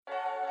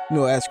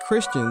As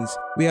Christians,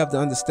 we have to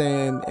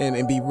understand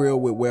and be real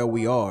with where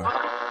we are.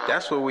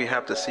 That's what we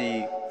have to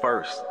see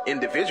first,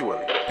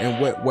 individually.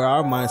 And where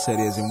our mindset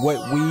is and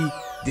what we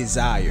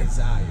desire.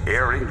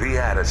 Airing the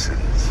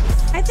Addisons.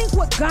 I think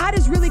what God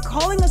is really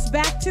calling us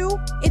back to,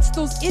 it's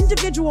those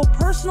individual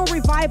personal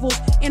revivals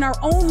in our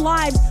own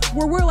lives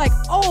where we're like,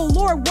 oh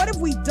Lord, what have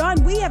we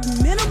done? We have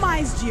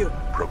minimized you.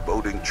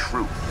 Promoting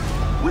truth,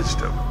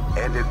 wisdom,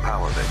 and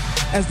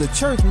empowerment. As the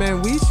church,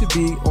 man, we should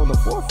be on the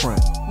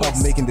forefront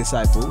of making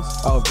disciples,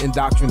 of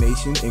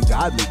indoctrination and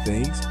godly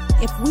things.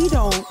 If we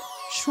don't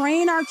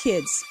train our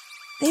kids,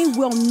 they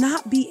will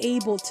not be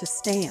able to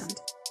stand.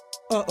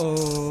 Well,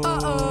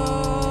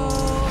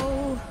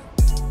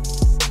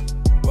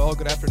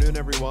 good afternoon,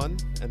 everyone,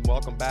 and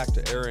welcome back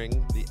to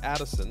Airing the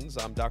Addisons.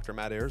 I'm Dr.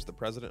 Matt Ayars, the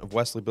president of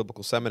Wesley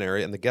Biblical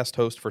Seminary, and the guest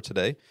host for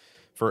today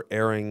for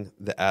Airing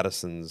the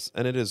Addisons.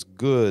 And it is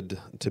good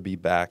to be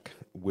back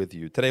with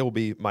you. Today will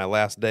be my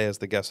last day as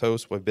the guest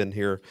host. We've been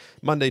here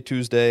Monday,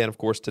 Tuesday, and of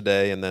course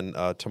today, and then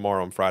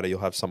tomorrow and Friday you'll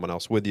have someone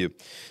else with you.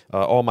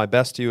 All my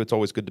best to you. It's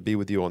always good to be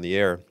with you on the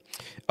air.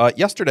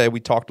 Yesterday, we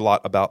talked a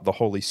lot about the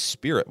Holy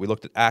Spirit. We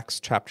looked at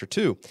Acts chapter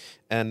 2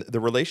 and the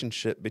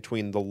relationship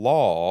between the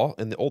law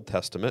in the Old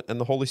Testament and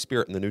the Holy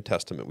Spirit in the New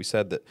Testament. We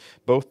said that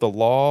both the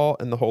law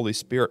and the Holy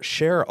Spirit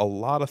share a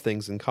lot of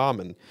things in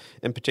common.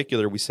 In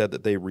particular, we said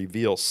that they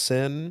reveal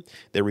sin,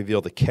 they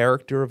reveal the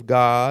character of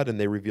God, and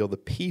they reveal the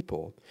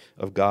people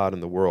of God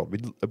in the world.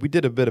 We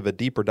did a bit of a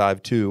deeper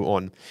dive, too,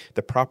 on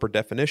the proper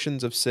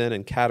definitions of sin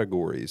and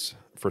categories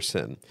for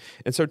sin.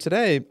 And so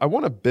today, I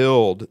want to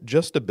build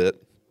just a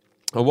bit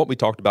on what we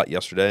talked about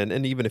yesterday,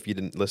 and even if you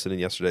didn't listen in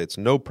yesterday, it's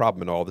no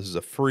problem at all. This is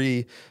a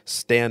free,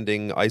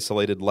 standing,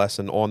 isolated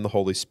lesson on the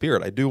Holy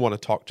Spirit. I do want to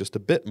talk just a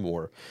bit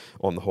more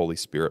on the Holy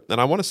Spirit.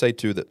 And I want to say,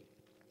 too, that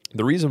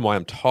the reason why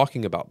I'm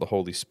talking about the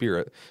Holy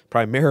Spirit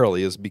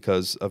primarily is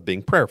because of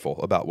being prayerful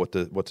about what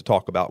to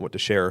talk about, what to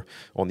share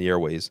on the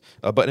airways.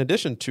 But in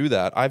addition to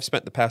that, I've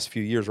spent the past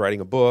few years writing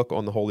a book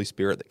on the Holy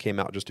Spirit that came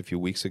out just a few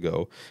weeks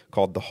ago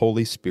called The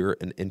Holy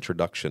Spirit: An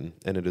Introduction.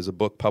 And it is a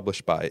book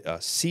published by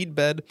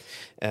Seedbed,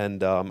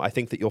 and I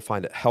think that you'll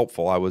find it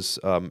helpful.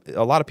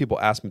 A lot of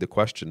people ask me the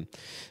question,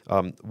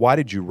 why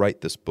did you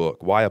write this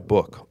book? Why a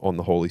book on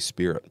the Holy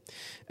Spirit?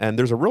 And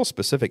there's a real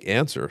specific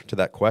answer to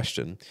that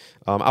question.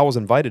 I was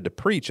invited to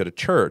preach at a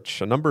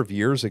church a number of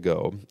years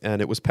ago,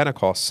 and it was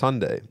Pentecost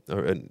Sunday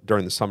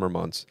during the summer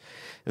months.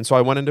 And so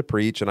I went in to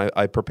preach, and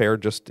I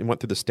prepared went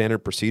through the standard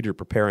procedure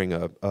preparing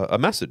a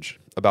message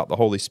about the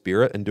Holy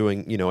Spirit and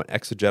doing, an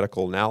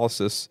exegetical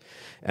analysis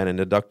and an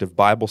inductive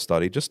Bible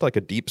study, just like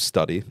a deep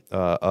study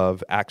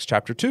of Acts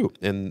chapter 2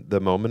 in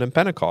the moment in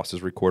Pentecost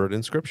as recorded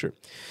in Scripture.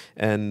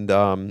 And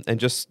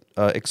just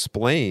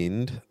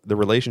explained the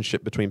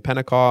relationship between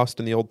Pentecost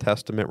and the Old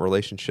Testament,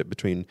 relationship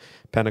between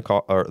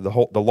Pentecost, or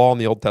the law in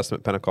the Old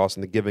Testament, Pentecost,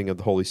 and the giving of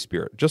the Holy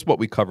Spirit. Just what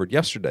we covered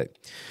yesterday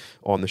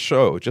on the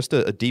show. Just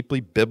a deeply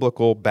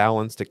biblical,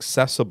 balanced,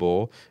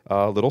 accessible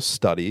little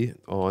study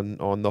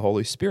on the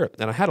Holy Spirit.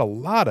 And I had a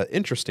lot of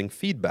interesting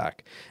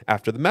feedback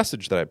after the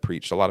message that I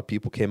preached. A lot of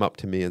people came up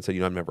to me and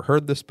said, I've never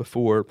heard this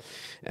before,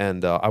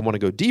 and I want to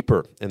go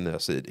deeper in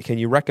this. Can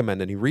you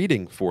recommend any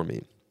reading for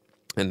me?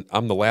 And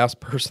I'm the last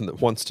person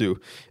that wants to,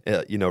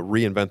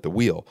 reinvent the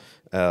wheel.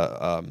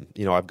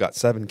 I've got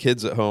 7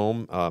 kids at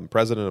home. I'm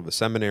president of a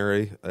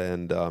seminary,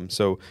 and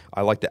so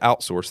I like to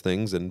outsource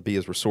things and be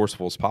as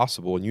resourceful as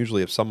possible. And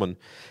usually if someone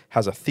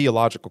has a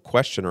theological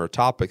question or a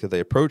topic that they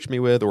approach me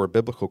with, or a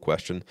biblical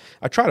question,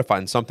 I try to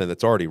find something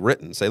that's already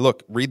written. Say,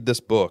 look, read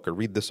this book or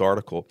read this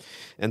article.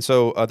 And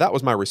so that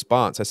was my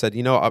response. I said,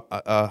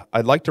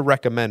 I'd like to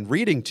recommend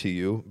reading to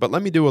you, but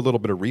let me do a little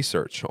bit of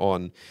research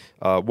on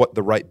what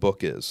the right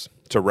book is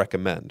to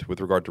recommend with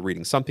regard to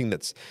reading, something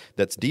that's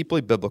deeply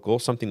biblical,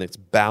 something that's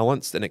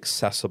balanced and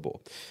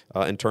accessible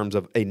in terms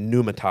of a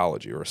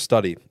pneumatology or a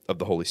study of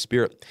the Holy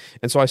Spirit.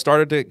 And so I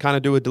started to kind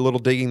of do a little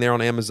digging there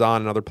on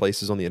Amazon and other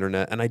places on the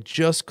internet, and I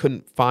just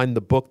couldn't find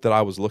the book that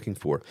I was looking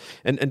for.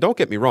 And don't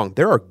get me wrong,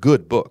 there are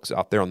good books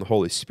out there on the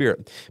Holy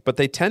Spirit, but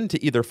they tend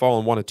to either fall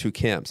in one of two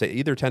camps. They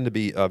either tend to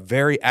be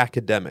very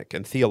academic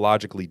and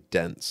theologically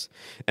dense,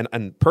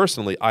 and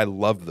personally, I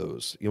love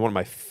those. One of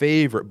my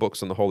favorite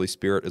books on the Holy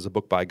Spirit is a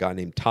book by a guy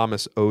named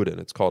Thomas Oden.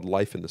 It's called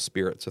Life in the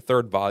Spirit. It's a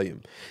 3rd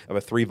volume of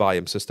a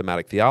 3-volume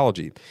systematic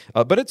theology.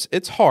 But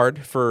it's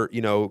hard for,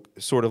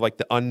 sort of like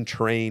the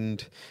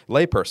untrained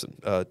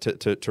layperson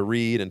to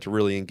read and to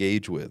really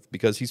engage with,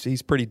 because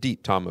he's pretty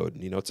deep, Tom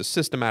Oden. It's a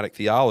systematic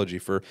theology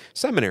for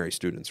seminary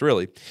students,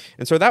 really.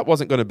 And so that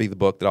wasn't going to be the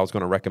book that I was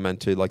going to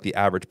recommend to like the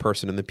average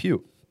person in the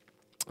pew.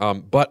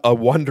 But a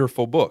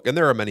wonderful book, and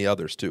there are many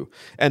others too.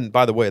 And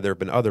by the way, there have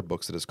been other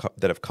books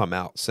that have come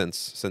out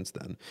since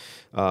then.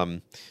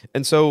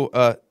 And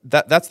so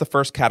that's the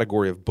first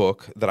category of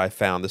book that I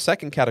found. The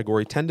second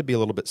category tend to be a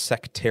little bit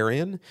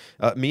sectarian,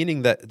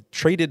 meaning that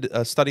treated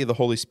a study of the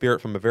Holy Spirit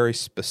from a very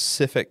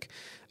specific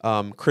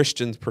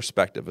Christian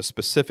perspective, a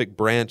specific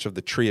branch of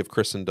the tree of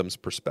Christendom's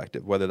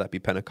perspective, whether that be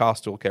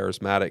Pentecostal,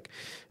 charismatic,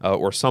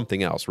 or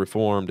something else,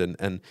 Reformed.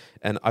 And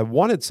I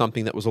wanted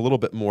something that was a little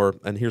bit more,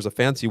 and here's a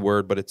fancy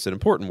word, but it's an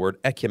important word,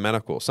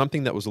 ecumenical,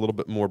 something that was a little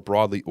bit more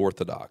broadly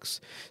orthodox.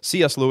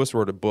 C.S. Lewis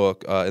wrote a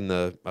book in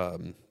the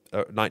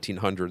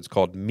 1900s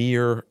called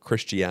Mere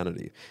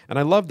Christianity. And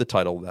I love the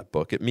title of that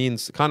book. It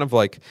means kind of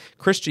like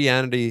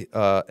Christianity,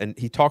 and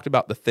he talked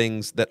about the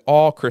things that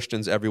all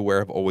Christians everywhere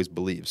have always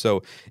believed.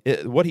 So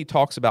what he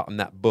talks about in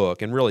that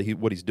book, and really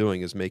what he's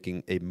doing is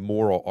making a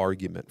moral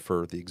argument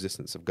for the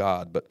existence of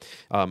God. But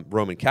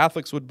Roman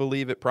Catholics would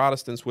believe it,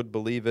 Protestants would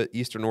believe it,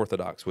 Eastern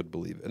Orthodox would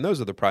believe it. And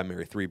those are the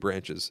primary three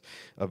branches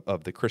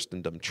of the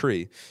Christendom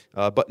tree.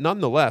 But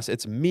nonetheless,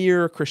 it's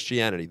mere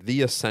Christianity,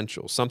 the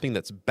essential, something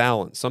that's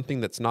balanced,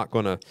 something that's not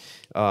going to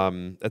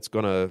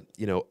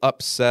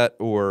upset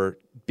or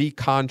be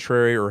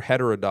contrary or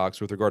heterodox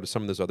with regard to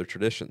some of those other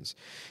traditions.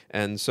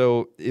 And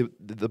so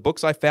the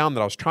books I found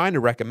that I was trying to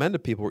recommend to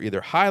people were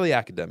either highly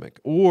academic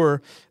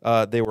or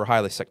they were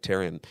highly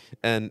sectarian.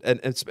 And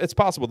it's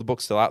possible the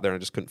book's still out there and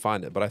I just couldn't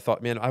find it. But I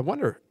thought, man, I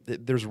wonder,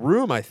 there's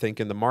room, I think,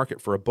 in the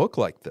market for a book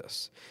like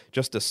this.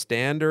 Just a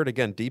standard,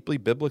 again, deeply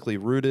biblically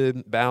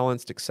rooted,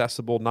 balanced,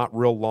 accessible, not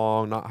real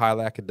long, not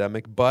highly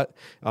academic, but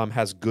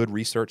has good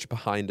research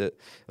behind it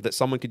that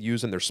someone could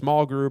use in their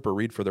small group or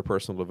read for their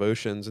personal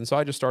devotions. And so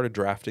I just started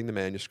drafting the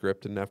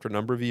manuscript, and after a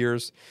number of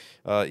years,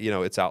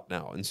 it's out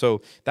now. And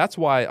so that's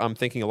why I'm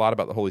thinking a lot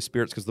about the Holy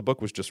Spirit, because the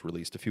book was just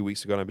released a few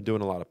weeks ago, and I've been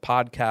doing a lot of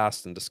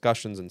podcasts and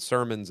discussions and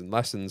sermons and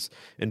lessons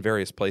in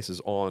various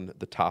places on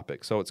the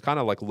topic. So it's kind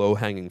of like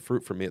low-hanging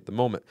fruit for me at the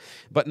moment.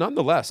 But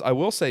nonetheless, I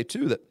will say,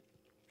 too, that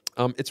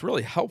it's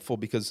really helpful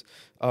because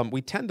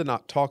we tend to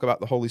not talk about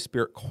the Holy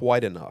Spirit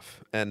quite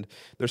enough. And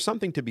there's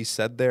something to be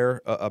said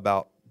there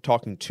about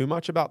talking too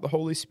much about the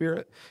Holy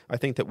Spirit. I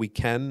think that we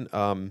can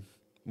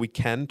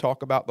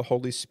talk about the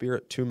Holy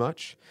Spirit too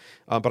much,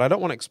 but I don't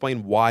want to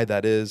explain why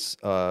that is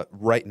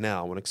right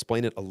now. I want to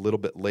explain it a little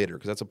bit later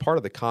because that's a part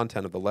of the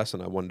content of the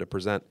lesson I wanted to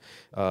present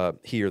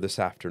here this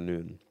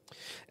afternoon.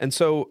 And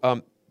so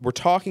we're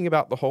talking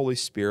about the Holy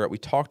Spirit. We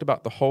talked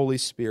about the Holy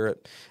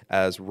Spirit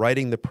as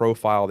writing the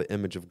profile, the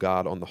image of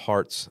God on the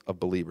hearts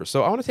of believers.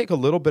 So I want to take a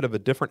little bit of a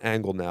different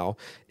angle now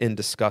in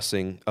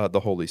discussing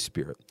the Holy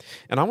Spirit.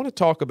 And I want to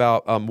talk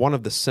about one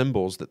of the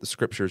symbols that the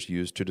Scriptures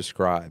use to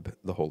describe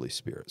the Holy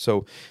Spirit.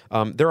 So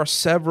there are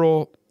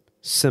several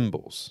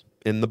symbols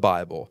in the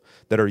Bible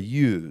that are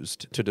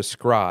used to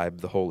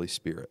describe the Holy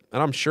Spirit.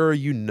 And I'm sure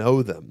you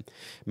know them.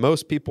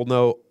 Most people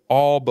know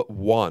all but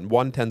one.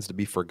 One tends to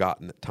be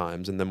forgotten at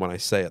times, and then when I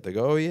say it, they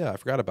go, oh yeah, I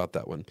forgot about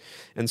that one.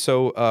 And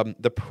so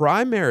the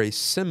primary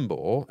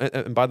symbol,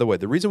 and by the way,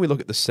 the reason we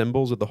look at the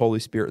symbols of the Holy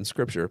Spirit in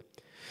Scripture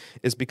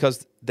is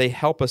because they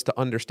help us to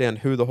understand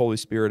who the Holy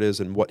Spirit is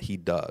and what he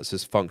does,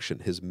 his function,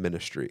 his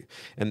ministry.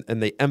 And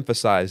they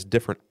emphasize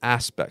different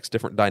aspects,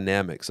 different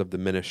dynamics of the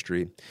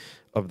ministry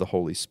of the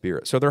Holy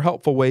Spirit. So they're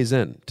helpful ways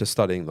in to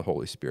studying the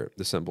Holy Spirit,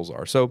 the symbols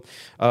are. So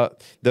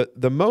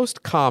the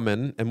most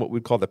common and what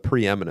we'd call the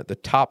preeminent, the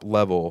top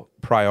level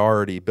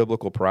priority,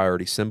 biblical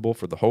priority symbol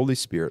for the Holy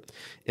Spirit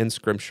in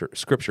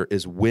Scripture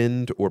is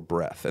wind or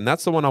breath. And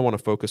that's the one I want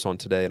to focus on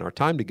today in our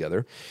time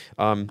together.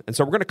 And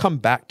so we're going to come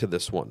back to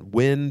this one.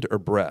 Wind or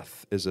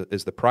breath is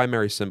the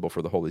primary symbol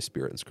for the Holy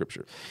Spirit in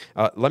Scripture.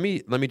 Let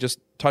me just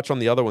touch on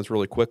the other ones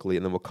really quickly,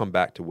 and then we'll come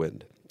back to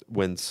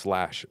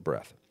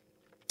wind/breath.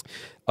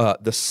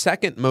 The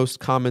second most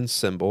common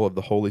symbol of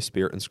the Holy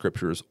Spirit in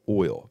Scripture is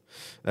oil.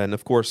 And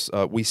of course,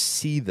 we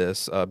see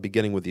this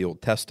beginning with the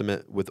Old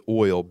Testament, with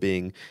oil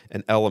being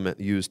an element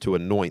used to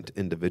anoint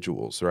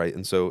individuals, right?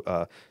 And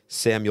so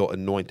Samuel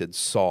anointed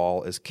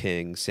Saul as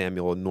king.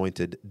 Samuel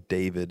anointed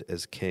David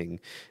as king.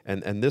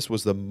 And this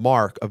was the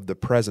mark of the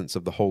presence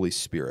of the Holy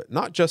Spirit,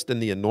 not just in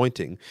the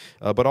anointing,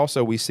 but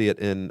also we see it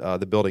in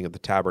the building of the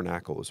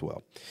tabernacle as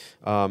well.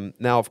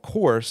 Now, of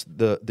course,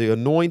 the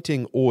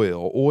anointing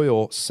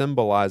oil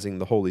symbolizing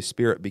the Holy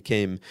Spirit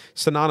became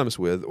synonymous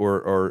with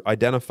or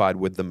identified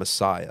with the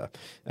Messiah,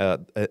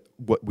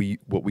 what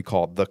we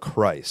call the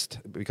Christ,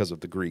 because of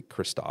the Greek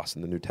Christos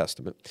in the New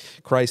Testament.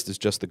 Christ is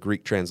just the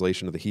Greek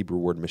translation of the Hebrew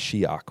word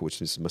Mashiach,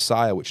 which is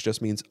Messiah, which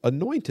just means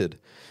anointed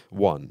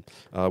one,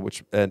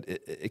 and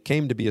it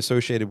came to be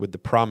associated with the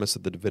promise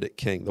of the Davidic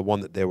king, the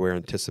one that they were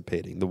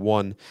anticipating, the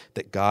one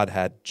that God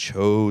had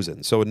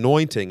chosen. So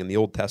anointing in the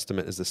Old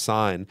Testament is the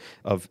sign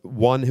of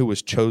one who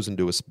was chosen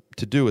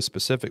to do a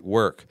specific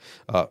work,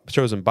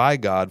 chosen by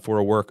God for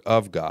a work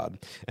of God,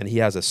 and he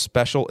has a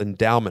special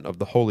endowment of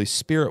the Holy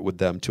Spirit with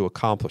them to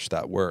accomplish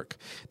that work.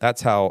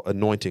 That's how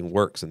anointing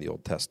works in the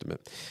Old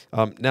Testament.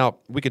 Now,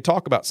 we could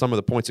talk about some of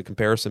the points of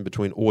comparison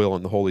between oil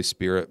and the Holy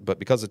Spirit, but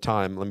because of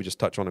time, let me just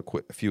touch on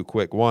a few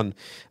quick. One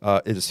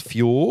is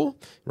fuel,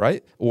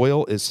 right?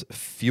 Oil is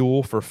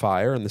fuel for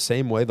fire. In the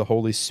same way, the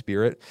Holy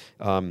Spirit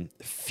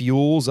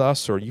fuels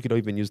us, or you could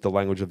even use the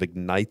language of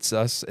ignites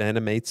us,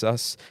 animates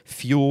us,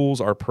 fuels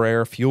our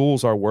prayer,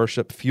 fuels our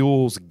worship, fuels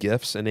tools,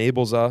 gifts,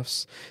 enables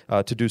us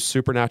to do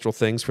supernatural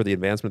things for the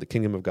advancement of the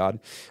kingdom of God,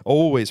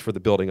 always for the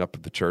building up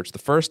of the church. The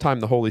first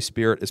time the Holy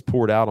Spirit is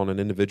poured out on an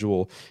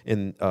individual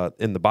in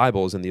the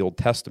Bible is in the Old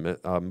Testament,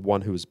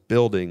 one who is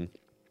building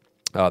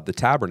the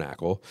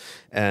tabernacle,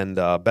 and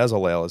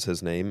Bezalel is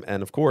his name,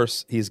 and of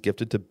course he's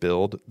gifted to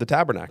build the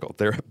tabernacle.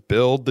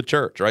 Build the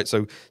church, right?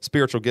 So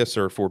spiritual gifts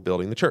are for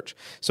building the church.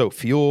 So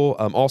fuel,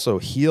 also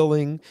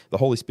healing. The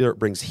Holy Spirit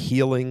brings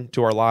healing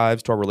to our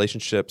lives, to our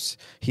relationships,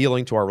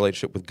 healing to our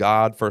relationship with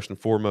God first and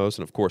foremost,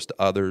 and of course to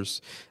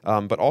others.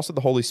 But also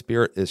the Holy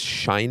Spirit is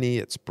shiny,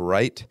 it's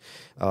bright,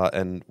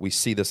 and we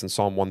see this in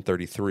Psalm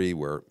 133,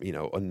 where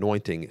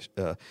anointing.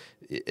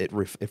 It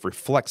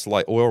reflects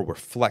light. Oil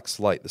reflects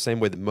light. The same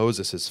way that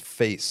Moses'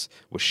 face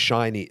was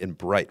shiny and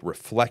bright,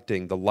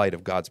 reflecting the light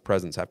of God's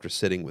presence after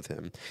sitting with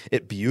him.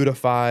 It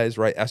beautifies,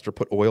 right? Esther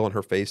put oil on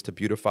her face to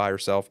beautify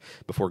herself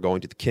before going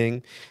to the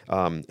king.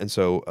 And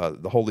so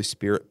the Holy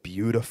Spirit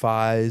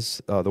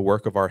beautifies the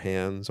work of our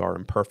hands, our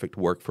imperfect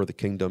work for the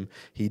kingdom.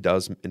 He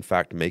does, in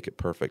fact, make it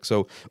perfect.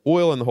 So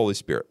oil and the Holy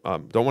Spirit.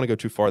 Don't want to go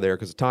too far there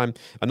because of time.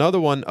 Another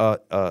one,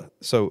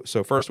 so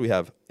first we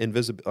have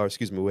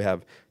we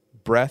have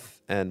breath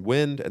and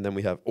wind, and then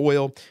we have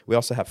oil. We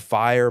also have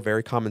fire,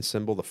 very common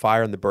symbol, the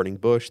fire in the burning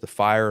bush, the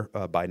fire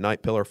by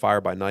night, pillar of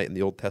fire by night in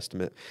the Old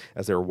Testament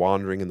as they were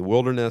wandering in the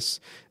wilderness.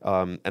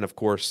 And of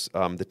course,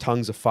 the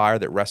tongues of fire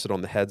that rested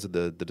on the heads of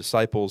the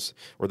disciples,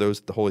 or those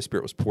that the Holy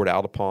Spirit was poured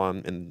out upon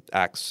in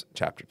Acts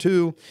chapter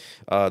 2.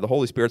 The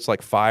Holy Spirit's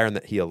like fire in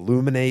that he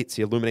illuminates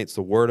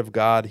the word of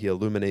God, he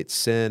illuminates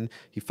sin,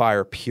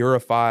 fire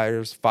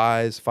purifies,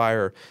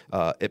 fire,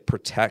 it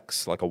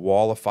protects like a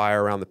wall of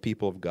fire around the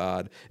people of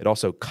God. It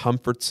also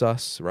comforts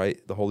us, right?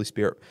 The Holy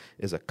Spirit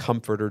is a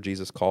comforter.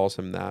 Jesus calls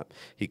him that.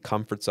 He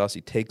comforts us.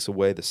 He takes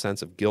away the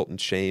sense of guilt and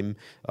shame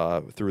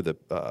through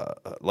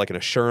like an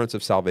assurance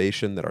of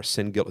salvation that our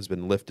sin guilt has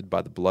been lifted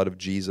by the blood of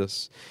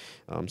Jesus.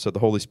 So the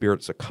Holy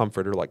Spirit is a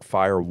comforter, like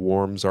fire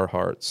warms our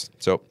hearts.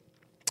 So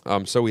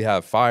we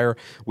have fire.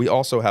 We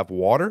also have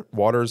water.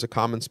 Water is a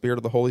common spirit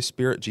of the Holy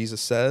Spirit.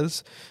 Jesus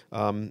says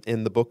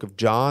in the book of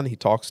John, he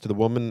talks to the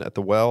woman at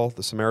the well,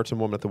 the Samaritan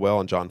woman at the well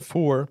in John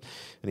 4,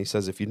 and he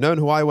says, if you knew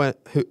who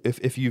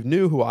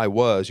I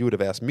was, you would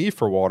have asked me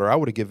for water. I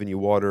would have given you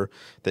water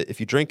that if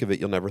you drink of it,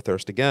 you'll never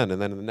thirst again.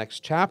 And then in the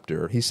next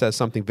chapter, he says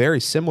something very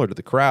similar to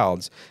the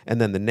crowds,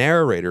 and then the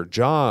narrator,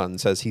 John,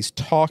 says he's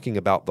talking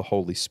about the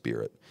Holy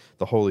Spirit.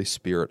 The Holy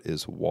Spirit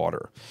is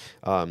water.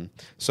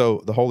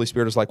 So the Holy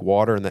Spirit is like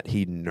water in that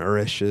he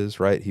nourishes,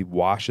 right? He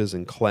washes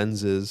and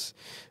cleanses.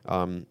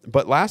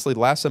 But lastly, the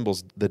last symbol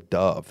is the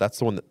dove. That's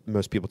the one that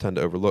most people tend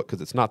to overlook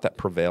because it's not that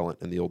prevalent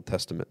in the Old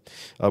Testament.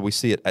 We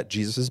see it at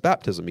Jesus'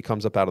 baptism. He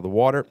comes up out of the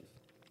water,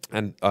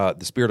 and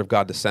the Spirit of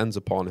God descends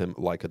upon him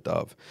like a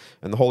dove.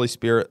 And the Holy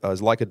Spirit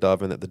is like a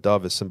dove in that the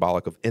dove is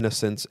symbolic of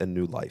innocence and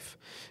new life.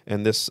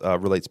 And this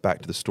relates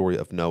back to the story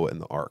of Noah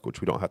and the ark, which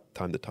we don't have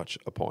time to touch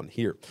upon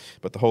here.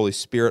 But the Holy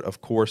Spirit,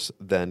 of course,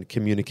 then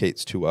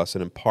communicates to us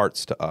and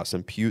imparts to us,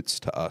 imputes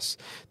to us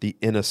the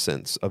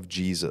innocence of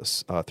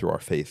Jesus through our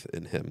faith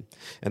in him.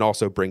 And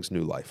also brings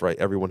new life, right?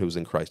 Everyone who's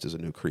in Christ is a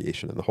new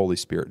creation, and the Holy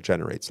Spirit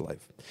generates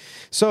life.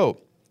 So,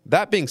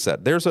 that being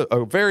said, there's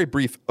a very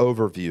brief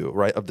overview,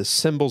 right, of the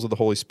symbols of the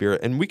Holy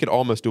Spirit, and we could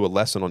almost do a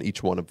lesson on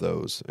each one of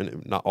those.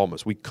 And not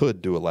almost, we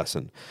could do a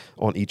lesson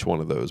on each one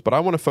of those. But I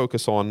want to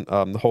focus on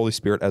the Holy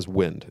Spirit as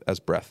wind, as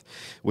breath,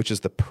 which is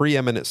the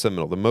preeminent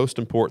symbol, the most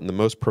important, the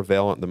most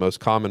prevalent, the most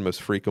common,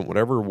 most frequent,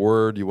 whatever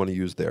word you want to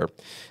use there,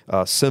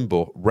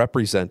 symbol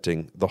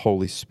representing the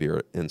Holy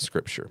Spirit in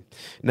Scripture.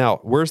 Now,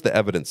 where's the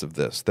evidence of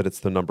this, that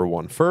it's the number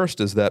one? First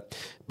is that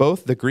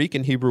both the Greek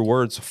and Hebrew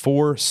words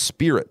for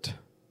spirit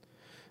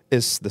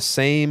is the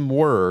same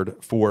word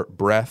for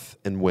breath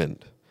and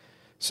wind.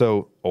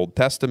 So Old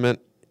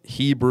Testament,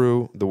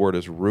 Hebrew, the word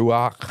is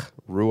ruach.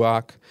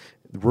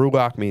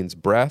 Ruach means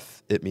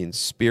breath, it means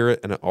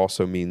spirit, and it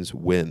also means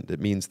wind. It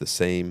means the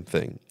same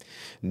thing.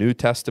 New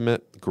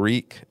Testament,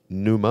 Greek,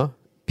 pneuma,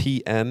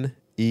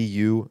 Pneuma,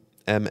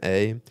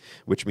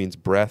 which means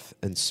breath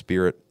and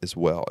spirit as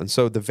well. And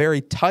so the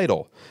very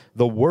title,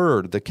 the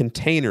word, the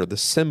container, the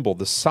symbol,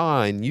 the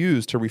sign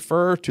used to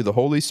refer to the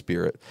Holy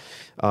Spirit,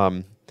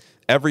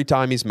 every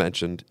time he's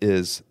mentioned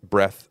is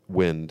breath,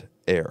 wind,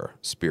 air,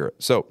 spirit.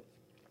 So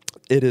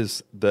it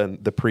is then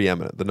the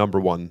preeminent, the number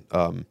one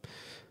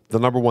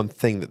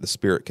thing that the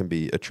Spirit can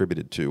be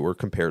attributed to or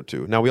compared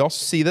to. Now we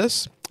also see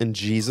this in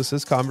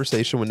Jesus'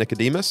 conversation with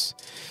Nicodemus,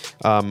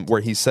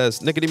 where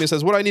Nicodemus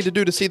says, "What do I need to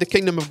do to see the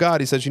kingdom of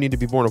God?" He says, "You need to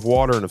be born of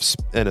water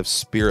and of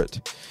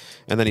spirit."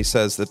 And then he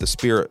says that the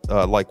Spirit,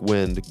 like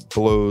wind,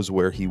 blows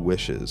where he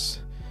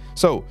wishes.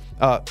 So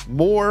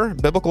more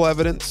biblical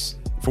evidence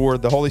for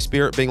the Holy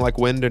Spirit being like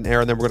wind and air,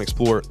 and then we're going to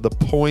explore the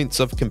points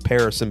of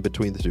comparison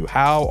between the two.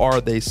 How are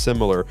they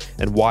similar,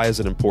 and why is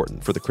it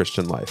important for the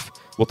Christian life?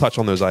 We'll touch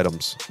on those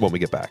items when we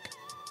get back.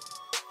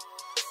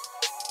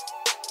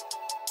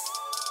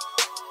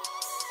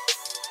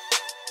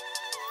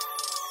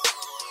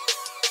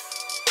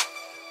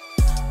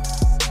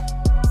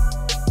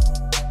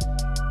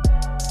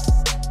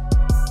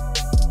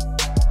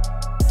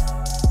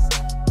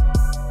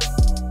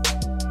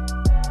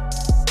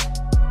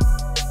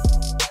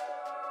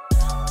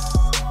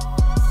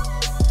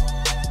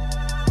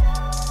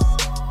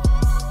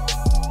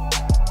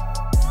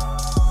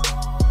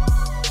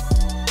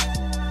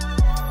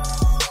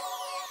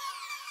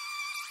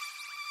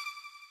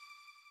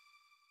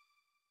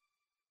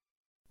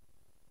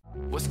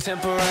 Was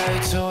temporary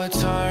to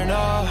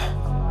eternal.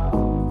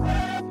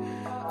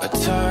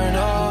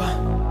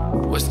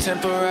 Eternal. Was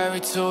temporary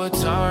to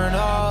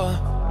eternal.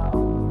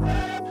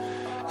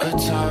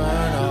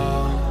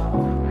 Eternal.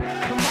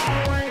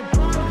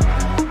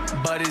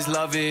 But his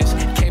love is.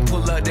 Can't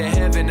pull up to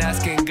heaven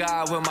asking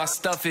God where my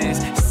stuff is.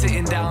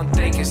 Sitting down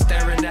thinking,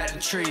 staring at the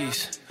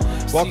trees.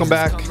 Welcome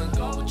back.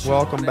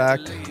 Welcome back.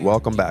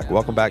 Welcome back.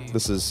 Welcome back.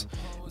 This is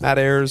Matt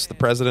Ayars, the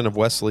president of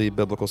Wesley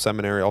Biblical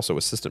Seminary, also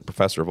assistant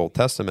professor of Old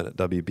Testament at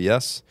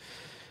WBS,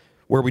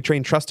 where we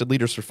train trusted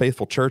leaders for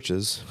faithful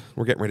churches.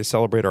 We're getting ready to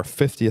celebrate our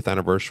 50th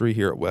anniversary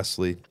here at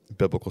Wesley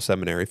Biblical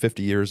Seminary,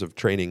 50 years of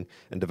training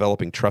and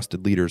developing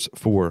trusted leaders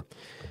for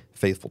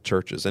faithful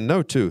churches. And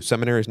no, too,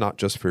 seminary is not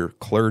just for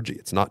clergy.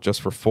 It's not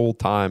just for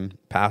full-time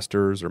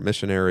pastors or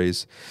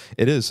missionaries.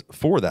 It is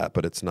for that,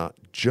 but it's not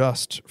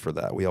just for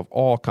that. We have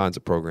all kinds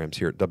of programs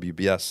here at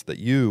WBS that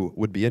you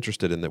would be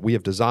interested in, that we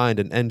have designed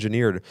and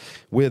engineered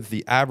with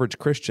the average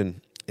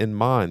Christian in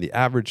mind, the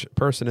average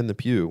person in the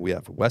pew. We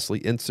have Wesley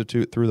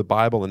Institute through the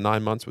Bible in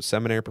 9 months with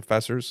seminary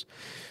professors.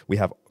 We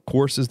have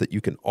courses that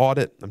you can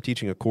audit. I'm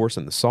teaching a course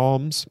in the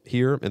Psalms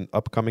here and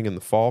upcoming in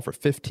the fall for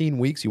 15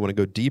 weeks. You want to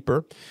go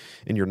deeper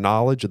in your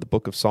knowledge of the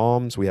book of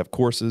Psalms. We have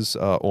courses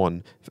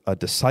on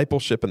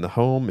discipleship in the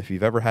home. If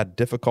you've ever had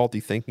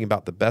difficulty thinking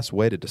about the best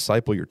way to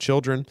disciple your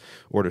children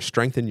or to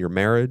strengthen your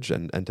marriage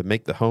and to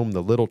make the home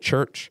the little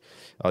church,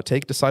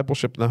 take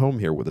discipleship in the home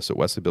here with us at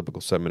Wesley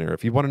Biblical Seminary.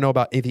 If you want to know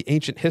about the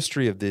ancient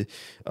history of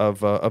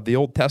the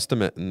Old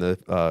Testament and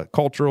the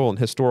cultural and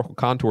historical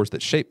contours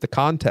that shape the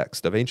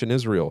context of ancient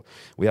Israel,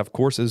 we have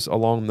courses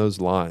along those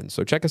lines.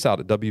 So check us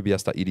out at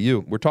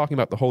wbs.edu. We're talking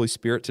about the Holy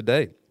Spirit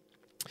today.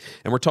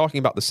 And we're talking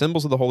about the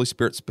symbols of the Holy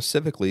Spirit,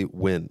 specifically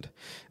wind.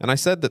 And I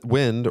said that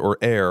wind or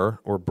air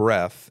or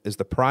breath is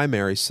the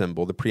primary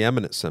symbol, the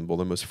preeminent symbol,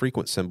 the most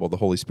frequent symbol of the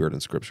Holy Spirit in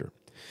Scripture.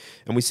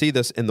 And we see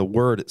this in the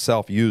word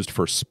itself used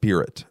for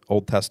spirit.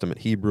 Old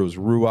Testament Hebrew is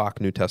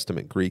ruach, New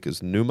Testament Greek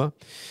is pneuma.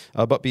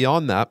 But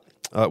beyond that,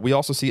 we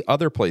also see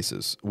other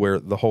places where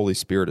the Holy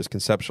Spirit is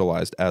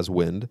conceptualized as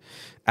wind.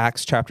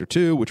 Acts chapter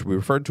 2, which we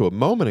referred to a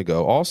moment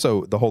ago,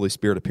 also the Holy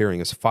Spirit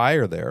appearing as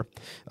fire there.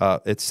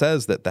 It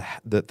says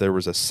that there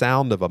was a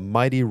sound of a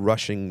mighty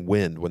rushing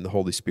wind when the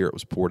Holy Spirit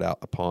was poured out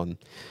upon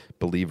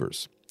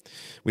believers.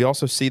 We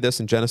also see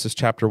this in Genesis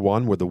chapter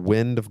 1, where the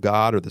wind of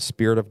God or the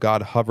Spirit of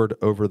God hovered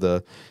over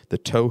the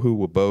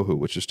tohu wabohu,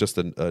 which is just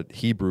a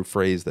Hebrew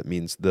phrase that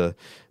means the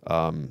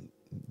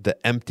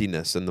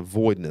emptiness and the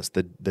voidness,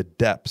 the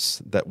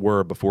depths that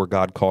were before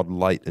God called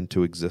light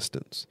into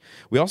existence.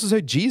 We also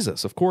say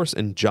Jesus, of course,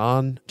 in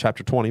John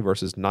chapter 20,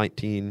 verses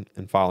 19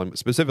 and following,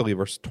 specifically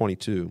verse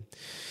 22,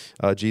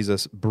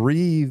 Jesus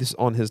breathes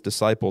on his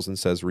disciples and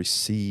says,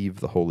 "Receive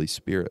the Holy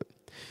Spirit."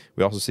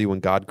 We also see when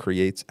God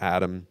creates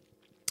Adam,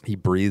 he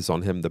breathes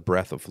on him the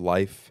breath of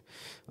life.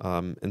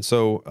 And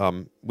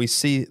so we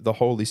see the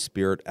Holy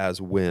Spirit as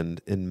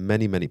wind in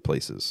many, many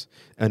places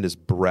and as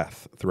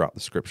breath throughout the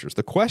Scriptures.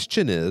 The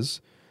question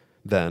is,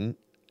 then,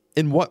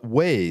 in what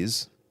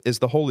ways is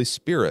the Holy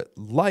Spirit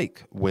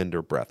like wind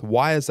or breath?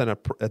 Why is that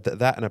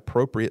an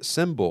appropriate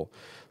symbol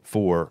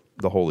for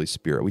the Holy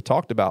Spirit? We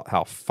talked about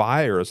how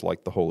fire is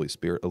like the Holy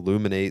Spirit,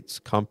 illuminates,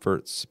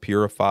 comforts,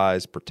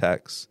 purifies,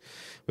 protects.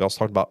 We also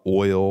talked about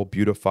oil,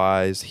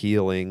 beautifies,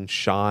 healing,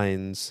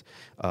 shines,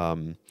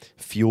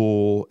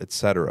 fuel,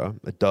 etc.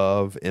 A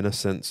dove,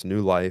 innocence,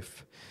 new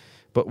life.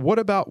 But what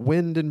about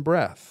wind and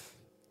breath?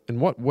 In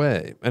what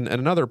way? And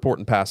another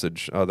important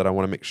passage that I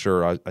want to make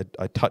sure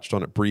I touched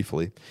on it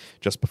briefly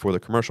just before the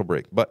commercial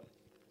break. But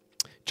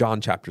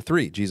John chapter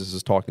 3, Jesus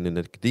is talking to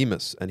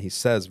Nicodemus, and he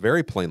says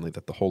very plainly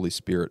that the Holy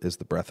Spirit is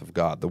the breath of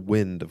God, the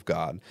wind of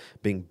God,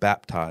 being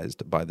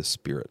baptized by the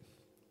Spirit.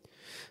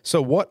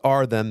 So what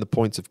are then the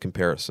points of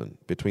comparison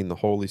between the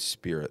Holy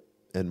Spirit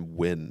and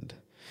wind?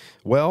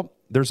 Well,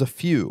 there's a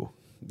few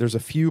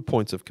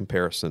points of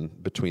comparison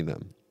between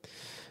them.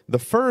 The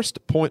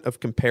first point of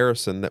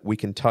comparison that we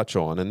can touch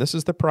on, and this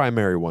is the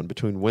primary one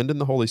between wind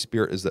and the Holy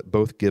Spirit, is that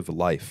both give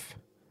life.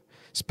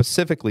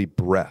 Specifically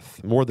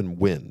breath, more than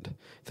wind.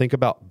 Think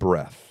about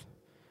breath.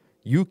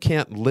 You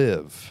can't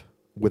live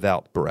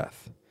without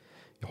breath.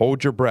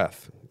 Hold your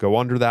breath, go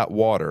under that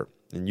water,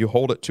 and you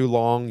hold it too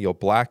long, you'll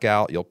black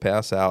out, you'll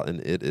pass out, and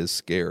it is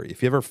scary.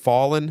 If you've ever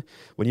fallen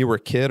when you were a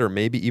kid or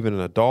maybe even an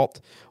adult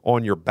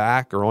on your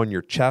back or on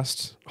your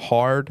chest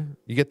hard,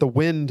 you get the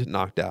wind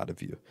knocked out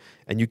of you,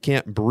 and you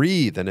can't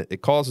breathe, and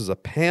it causes a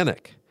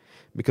panic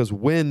because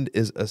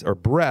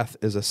breath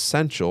is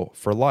essential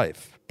for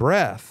life.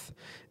 Breath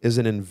is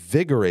an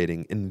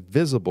invigorating,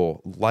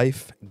 invisible,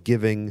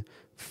 life-giving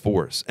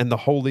force. And the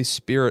Holy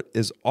Spirit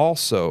is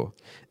also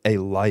a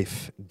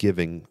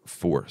life-giving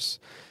force.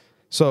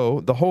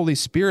 So the Holy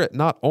Spirit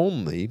not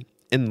only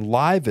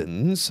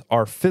enlivens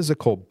our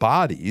physical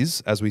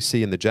bodies, as we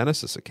see in the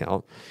Genesis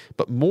account,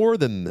 but more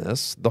than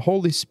this, the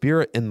Holy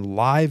Spirit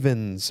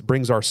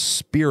brings our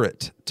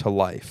spirit to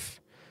life.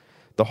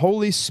 The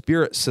Holy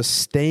Spirit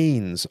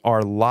sustains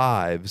our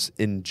lives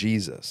in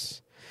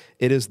Jesus.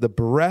 It is the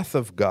breath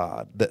of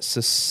God that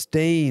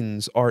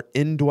sustains our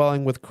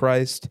indwelling with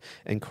Christ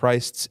and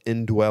Christ's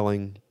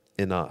indwelling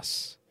in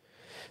us.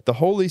 The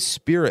Holy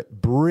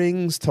Spirit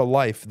brings to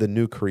life the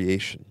new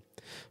creation.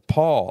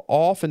 Paul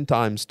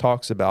oftentimes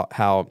talks about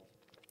how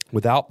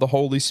without the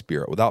Holy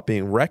Spirit, without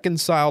being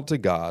reconciled to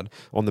God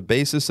on the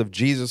basis of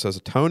Jesus'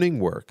 atoning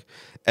work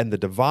and the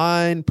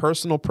divine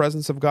personal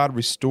presence of God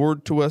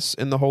restored to us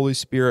in the Holy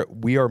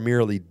Spirit, we are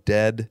merely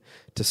dead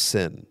to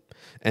sin,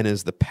 and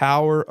is the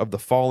power of the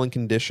fallen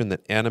condition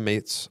that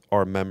animates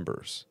our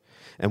members.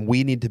 And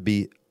we need to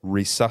be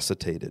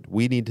resuscitated.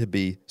 We need to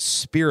be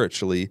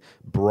spiritually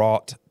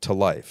brought to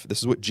life. This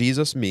is what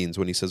Jesus means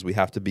when he says we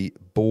have to be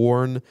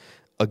born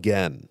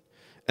again.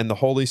 And the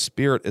Holy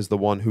Spirit is the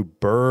one who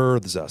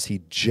births us.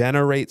 He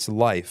generates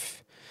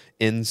life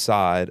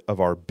inside of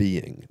our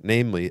being,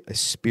 namely a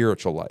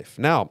spiritual life.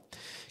 Now,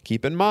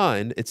 keep in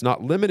mind, it's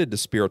not limited to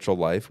spiritual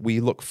life. We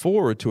look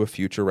forward to a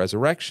future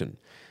resurrection.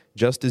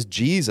 Just as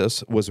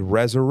Jesus was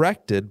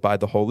resurrected by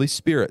the Holy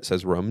Spirit,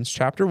 says Romans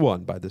chapter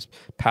 1, by this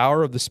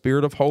power of the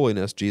Spirit of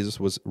holiness, Jesus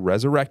was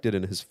resurrected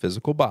in his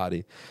physical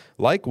body.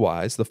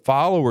 Likewise, the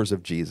followers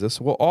of Jesus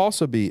will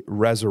also be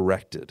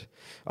resurrected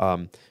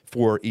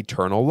for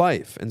eternal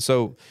life. And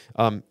so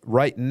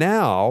right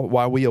now,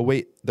 while we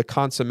await the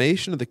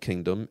consummation of the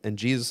kingdom and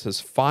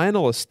Jesus'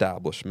 final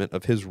establishment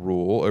of his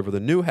rule over the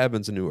new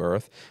heavens and new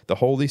earth, the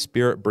Holy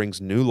Spirit brings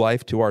new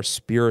life to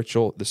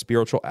the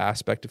spiritual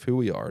aspect of who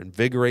we are,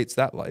 invigorates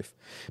that life.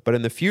 But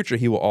in the future,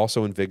 he will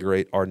also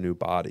invigorate our new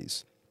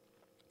bodies.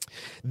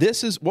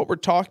 This is what we're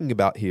talking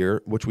about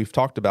here, which we've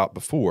talked about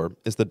before,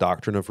 is the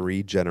doctrine of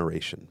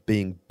regeneration,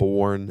 being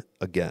born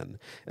again.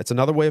 It's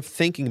another way of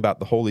thinking about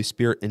the Holy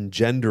Spirit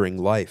engendering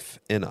life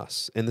in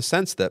us, in the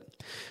sense that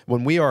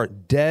when we are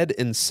dead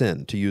in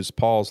sin, to use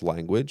Paul's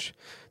language,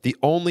 the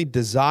only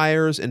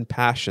desires and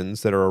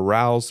passions that are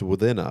aroused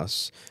within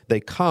us, they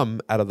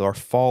come out of our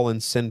fallen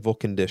sinful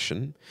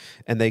condition,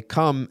 and they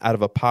come out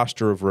of a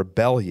posture of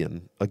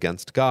rebellion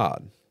against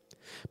God.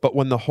 But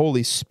when the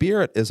Holy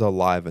Spirit is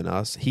alive in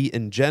us, he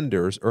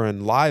engenders or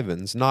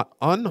enlivens not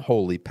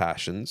unholy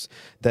passions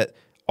that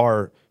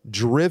are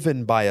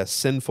driven by a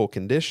sinful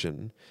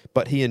condition,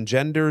 but he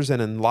engenders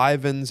and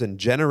enlivens and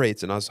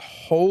generates in us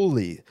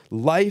holy,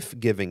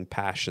 life-giving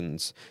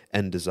passions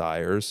and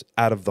desires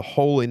out of the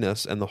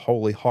holiness and the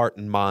holy heart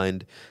and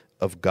mind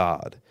of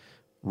God.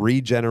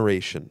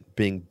 Regeneration,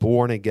 being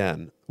born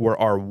again, where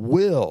our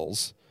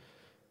will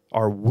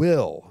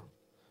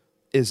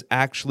is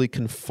actually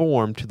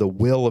conformed to the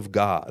will of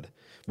God,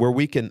 where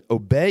we can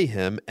obey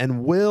him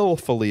and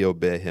willfully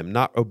obey him,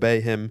 not obey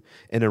him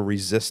in a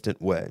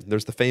resistant way.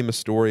 There's the famous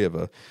story of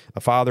a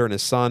father and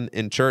his son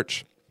in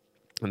church,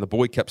 and the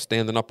boy kept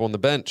standing up on the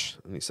bench,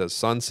 and he says,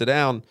 "Son, sit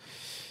down."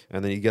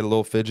 And then you get a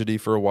little fidgety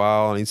for a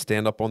while, and he'd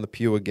stand up on the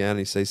pew again, and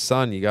he says,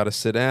 "Son, you got to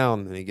sit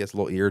down." And he gets a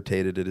little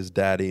irritated at his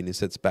daddy, and he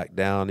sits back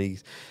down. He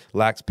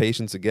lacks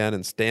patience again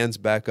and stands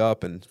back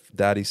up, and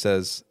daddy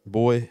says,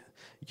 "Boy,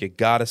 you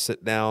got to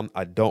sit down.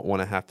 I don't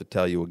want to have to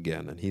tell you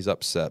again." And he's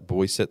upset.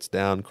 Boy sits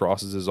down,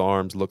 crosses his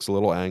arms, looks a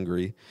little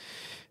angry.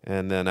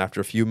 And then after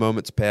a few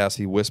moments pass,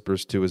 he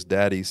whispers to his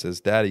daddy, he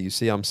says, "Daddy, you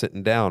see I'm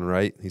sitting down,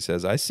 right?" He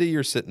says, "I see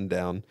you're sitting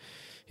down."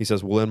 He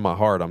says, "Well, in my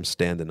heart, I'm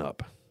standing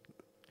up."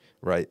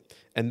 Right?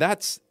 And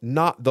that's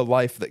not the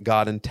life that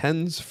God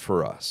intends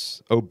for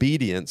us.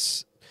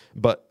 Obedience,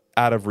 but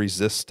out of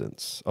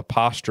resistance, a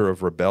posture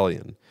of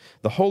rebellion.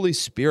 The Holy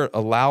Spirit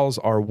allows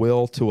our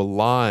will to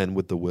align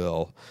with the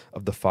will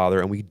of the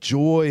Father, and we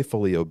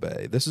joyfully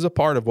obey. This is a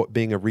part of what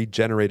being a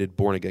regenerated,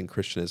 born-again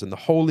Christian is, and the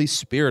Holy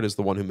Spirit is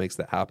the one who makes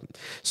that happen.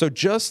 So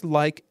just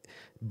like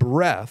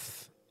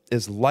breath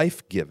is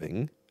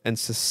life-giving and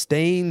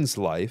sustains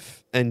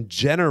life and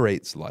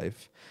generates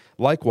life,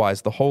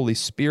 likewise, the Holy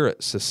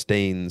Spirit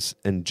sustains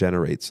and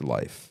generates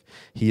life.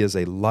 He is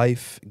a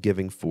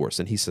life-giving force,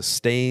 and he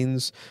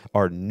sustains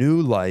our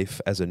new life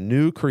as a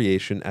new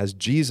creation, as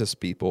Jesus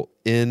people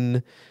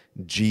in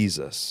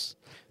Jesus.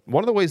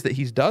 One of the ways that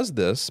he does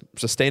this,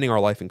 sustaining our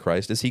life in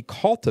Christ, is he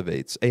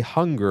cultivates a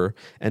hunger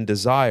and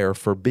desire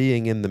for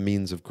being in the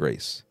means of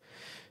grace.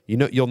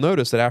 You'll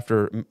notice that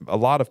after a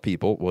lot of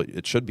people, well,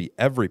 it should be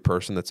every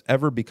person that's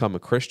ever become a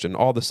Christian,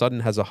 all of a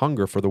sudden has a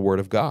hunger for the Word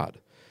of God,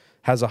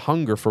 has a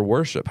hunger for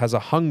worship, has a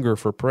hunger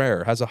for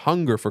prayer, has a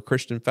hunger for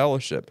Christian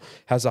fellowship,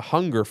 has a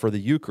hunger for the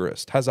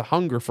Eucharist, has a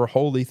hunger for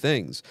holy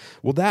things.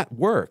 Well, that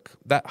work,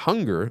 that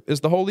hunger is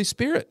the Holy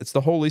Spirit. It's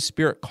the Holy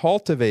Spirit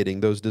cultivating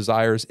those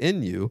desires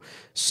in you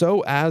so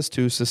as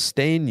to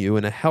sustain you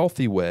in a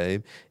healthy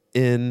way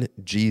in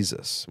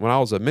Jesus. When I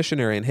was a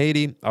missionary in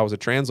Haiti, I was a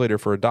translator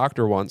for a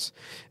doctor once,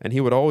 and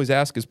he would always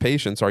ask his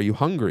patients, "Are you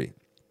hungry?"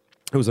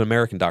 It was an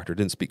American doctor,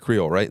 didn't speak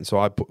Creole, right? And so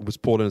I was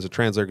pulled in as a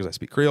translator because I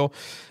speak Creole.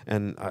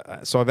 And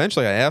so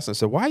eventually I asked him, I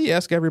said, "Why do you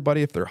ask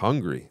everybody if they're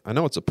hungry? I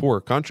know it's a poor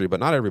country, but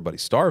not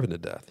everybody's starving to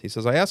death." He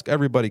says, "I ask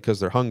everybody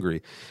because they're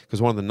hungry,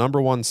 because one of the number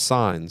one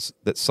signs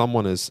that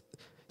someone is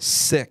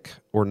sick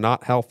or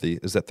not healthy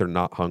is that they're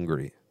not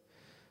hungry.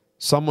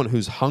 Someone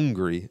who's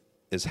hungry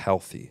is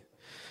healthy."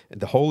 And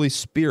the Holy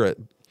Spirit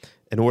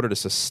In order to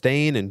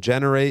sustain and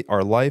generate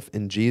our life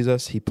in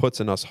Jesus, he puts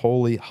in us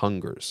holy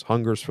hungers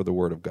for the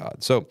word of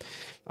God. So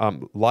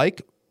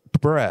like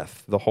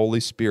breath, the Holy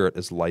Spirit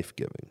is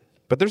life-giving.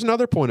 But there's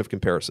another point of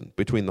comparison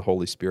between the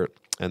Holy Spirit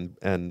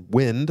and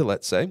wind,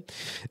 let's say.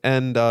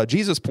 And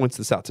Jesus points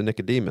this out to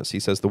Nicodemus. He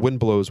says, the wind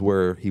blows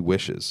where he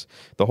wishes.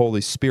 The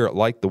Holy Spirit,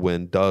 like the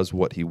wind, does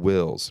what he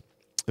wills.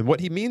 And what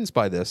he means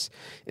by this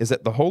is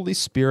that the Holy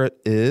Spirit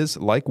is,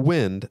 like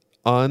wind,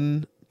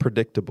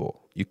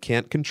 unpredictable. You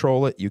can't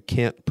control it. You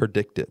can't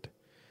predict it.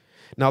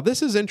 Now,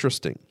 this is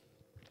interesting.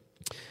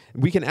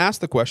 We can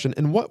ask the question,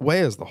 in what way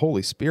is the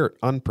Holy Spirit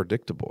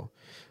unpredictable?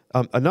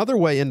 Another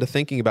way into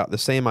thinking about the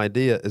same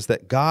idea is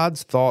that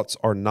God's thoughts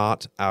are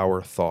not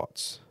our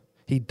thoughts.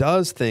 He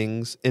does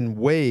things in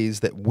ways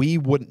that we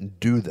wouldn't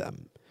do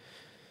them.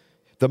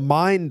 The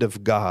mind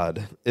of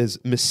God is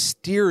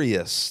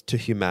mysterious to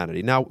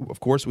humanity. Now, of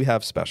course, we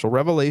have special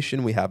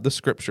revelation. We have the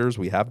scriptures.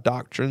 We have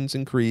doctrines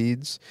and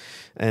creeds.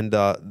 And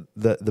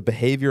the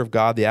behavior of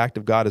God, the act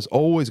of God is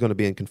always going to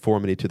be in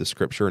conformity to the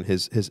scripture and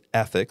his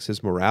ethics,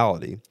 his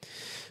morality.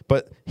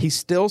 But he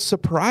still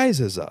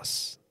surprises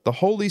us. The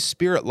Holy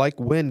Spirit, like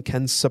wind,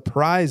 can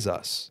surprise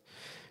us.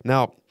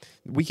 Now,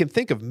 we can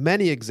think of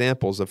many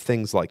examples of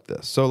things like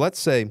this. So let's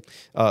say,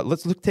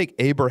 take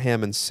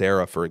Abraham and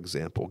Sarah, for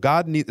example.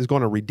 God is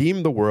going to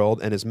redeem the world,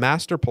 and his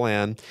master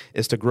plan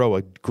is to grow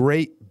a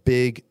great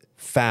big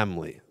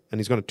family, and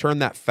he's going to turn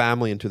that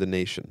family into the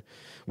nation.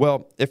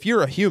 Well, if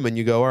you're a human,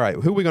 you go, all right,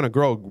 who are we going to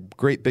grow a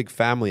great big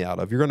family out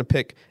of? You're going to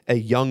pick a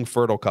young,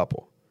 fertile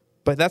couple.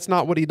 But that's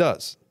not what he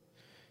does.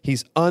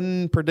 He's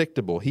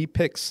unpredictable. He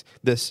picks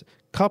this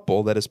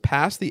couple that is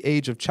past the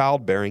age of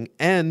childbearing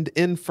and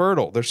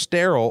infertile. They're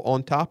sterile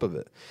on top of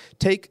it.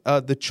 Take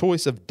the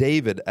choice of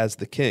David as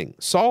the king.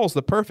 Saul's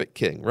the perfect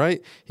king,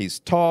 right? He's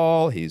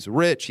tall, he's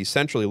rich, he's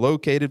centrally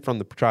located from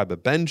the tribe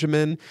of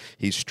Benjamin,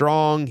 he's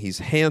strong, he's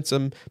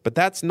handsome, but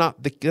that's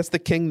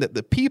the king that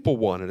the people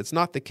wanted. It's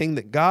not the king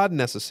that God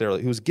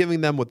necessarily, who was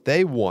giving them what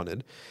they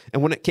wanted.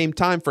 And when it came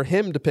time for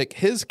him to pick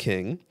his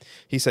king,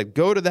 he said,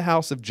 go to the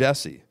house of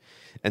Jesse.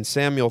 And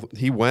Samuel,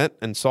 he went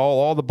and saw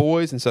all the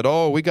boys and said,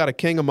 oh, we got a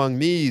king among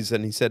these.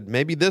 And he said,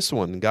 maybe this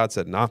one. And God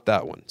said, not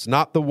that one. It's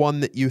not the one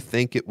that you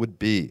think it would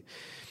be.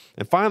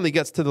 And finally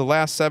gets to the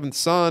last seventh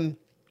son.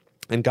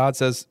 And God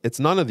says, it's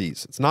none of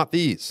these. It's not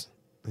these.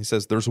 He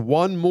says, there's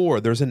one more.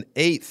 There's an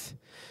eighth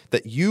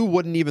that you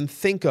wouldn't even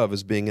think of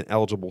as being an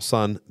eligible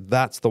son.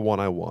 That's the one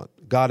I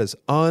want. God is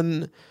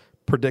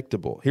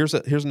unpredictable. Here's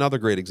another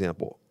great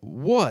example.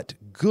 What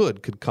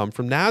good could come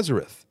from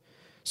Nazareth?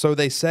 So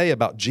they say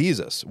about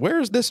Jesus, where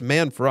is this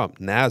man from?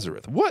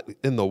 Nazareth. What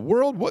in the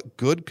world? What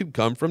good could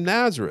come from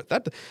Nazareth?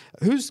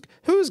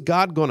 Who's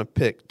God going to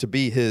pick to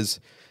be his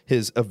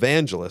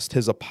evangelist,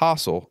 his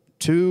apostle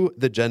to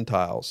the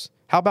Gentiles?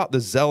 How about the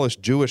zealous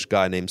Jewish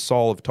guy named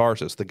Saul of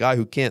Tarsus, the guy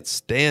who can't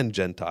stand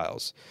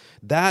Gentiles?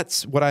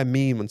 That's what I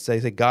mean when they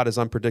say God is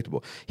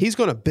unpredictable. He's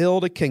going to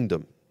build a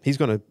kingdom. He's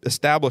going to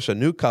establish a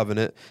new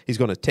covenant. He's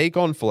going to take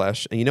on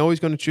flesh. And you know who he's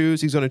going to choose?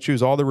 He's going to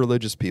choose all the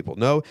religious people.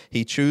 No,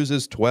 he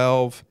chooses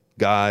 12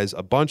 guys,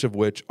 a bunch of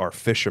which are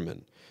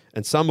fishermen.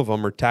 And some of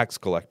them are tax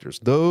collectors.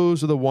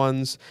 Those are the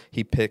ones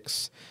he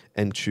picks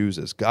and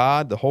chooses.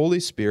 God, the Holy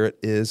Spirit,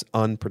 is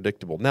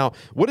unpredictable. Now,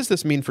 what does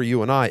this mean for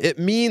you and I? It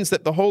means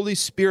that the Holy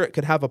Spirit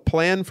could have a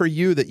plan for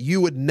you that you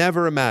would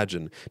never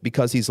imagine,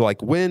 because he's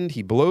like wind,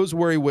 he blows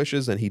where he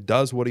wishes, and he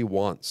does what he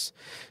wants.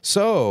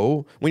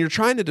 So, when you're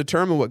trying to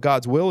determine what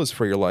God's will is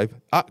for your life,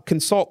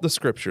 consult the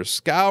scriptures,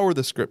 scour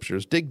the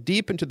scriptures, dig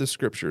deep into the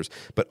scriptures,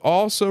 but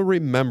also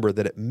remember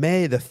that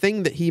the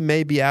thing that he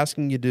may be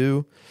asking you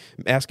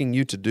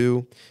to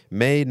do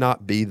may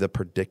not be the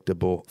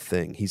predictable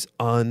thing. He's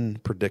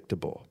unpredictable,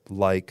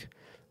 like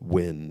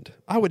wind.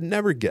 I would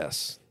never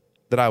guess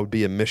that I would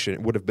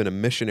have been a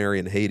missionary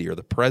in Haiti or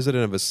the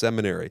president of a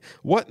seminary.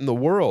 What in the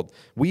world?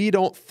 We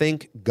don't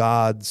think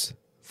God's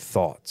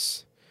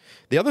thoughts.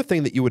 The other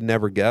thing that you would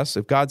never guess,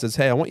 if God says,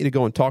 hey, I want you to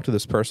go and talk to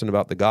this person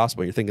about the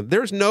gospel, you're thinking,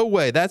 there's no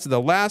way. That's the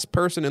last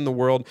person in the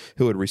world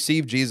who would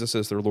receive Jesus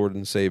as their Lord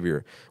and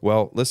Savior.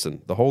 Well,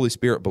 listen, the Holy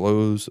Spirit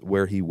blows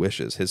where he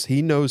wishes.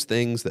 He knows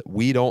things that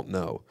we don't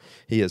know.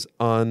 He is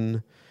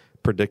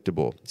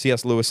unpredictable.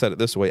 C.S. Lewis said it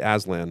this way,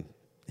 Aslan,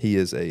 he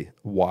is a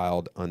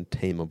wild,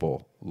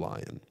 untamable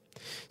lion.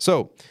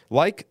 So,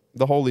 like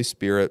the Holy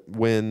Spirit,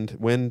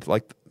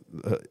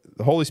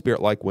 the Holy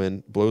Spirit, like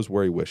wind, blows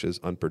where he wishes,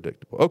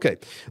 unpredictable. Okay,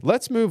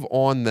 let's move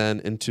on then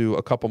into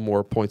a couple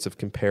more points of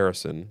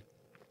comparison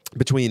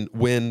between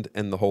wind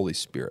and the Holy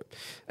Spirit.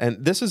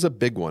 And this is a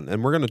big one,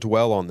 and we're going to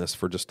dwell on this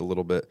for just a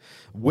little bit.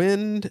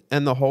 Wind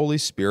and the Holy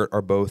Spirit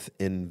are both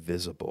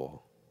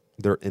invisible.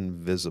 They're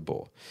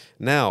invisible.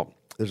 Now,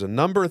 there's a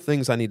number of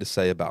things I need to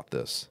say about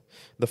this.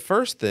 The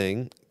first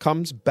thing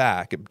comes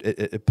back,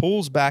 it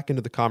pulls back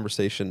into the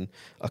conversation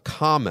a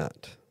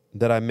comment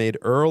that I made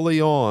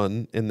early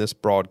on in this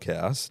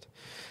broadcast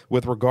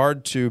with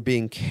regard to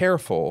being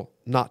careful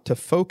not to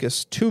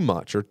focus too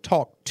much or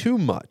talk too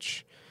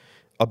much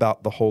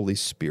about the Holy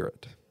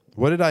Spirit.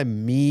 What did I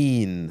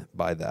mean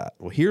by that?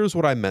 Well, here's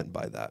what I meant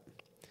by that.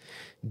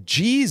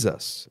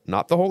 Jesus,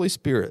 not the Holy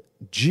Spirit,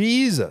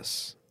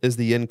 Jesus is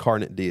the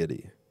incarnate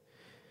deity.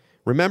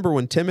 Remember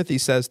when Timothy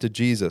says to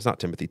Jesus, not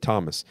Timothy,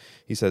 Thomas,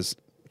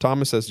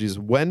 Thomas says to Jesus,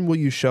 when will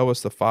you show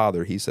us the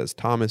Father? He says,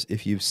 Thomas,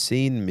 if you've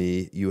seen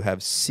me, you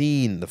have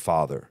seen the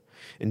Father.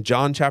 In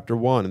John chapter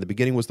 1, in the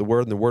beginning was the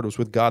Word, and the Word was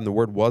with God, and the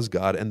Word was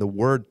God, and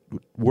the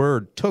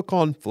Word took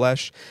on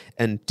flesh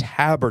and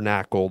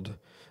tabernacled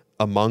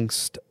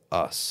amongst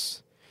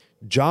us.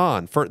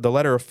 John, the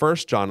letter of 1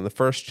 John in the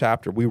first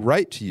chapter, we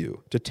write to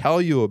you to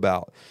tell you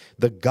about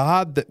the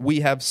God that we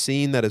have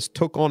seen that has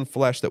took on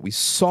flesh, that we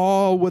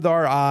saw with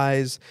our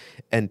eyes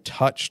and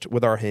touched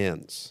with our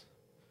hands.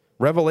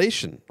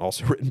 Revelation,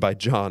 also written by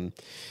John,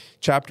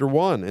 chapter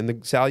 1 in the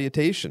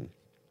salutation.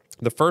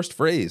 The first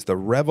phrase, the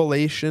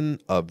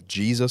revelation of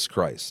Jesus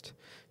Christ.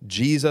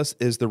 Jesus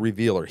is the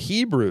revealer.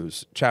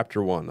 Hebrews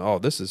chapter 1. Oh,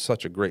 this is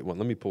such a great one.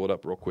 Let me pull it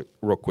up real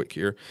quick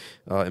here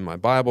in my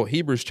Bible.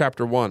 Hebrews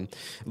chapter 1.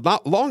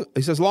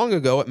 He says, long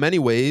ago, in many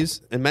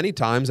ways, in many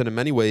times, and in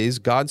many ways,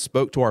 God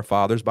spoke to our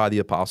fathers by the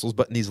apostles,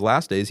 but in these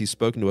last days, he's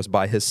spoken to us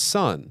by his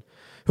Son,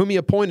 whom he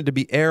appointed to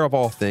be heir of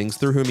all things,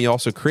 through whom he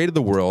also created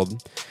the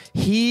world.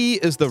 He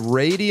is the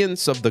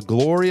radiance of the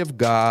glory of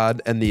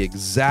God and the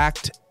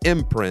exact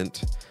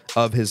imprint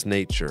of his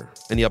nature,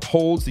 and he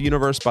upholds the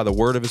universe by the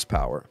word of his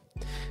power.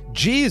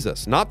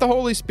 Jesus, not the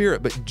Holy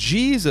Spirit, but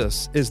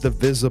Jesus is the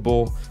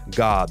visible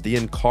God, the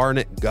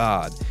incarnate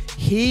God.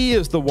 He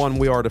is the one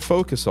we are to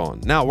focus on.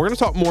 Now, we're going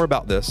to talk more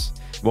about this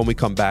when we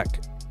come back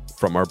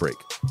from our break.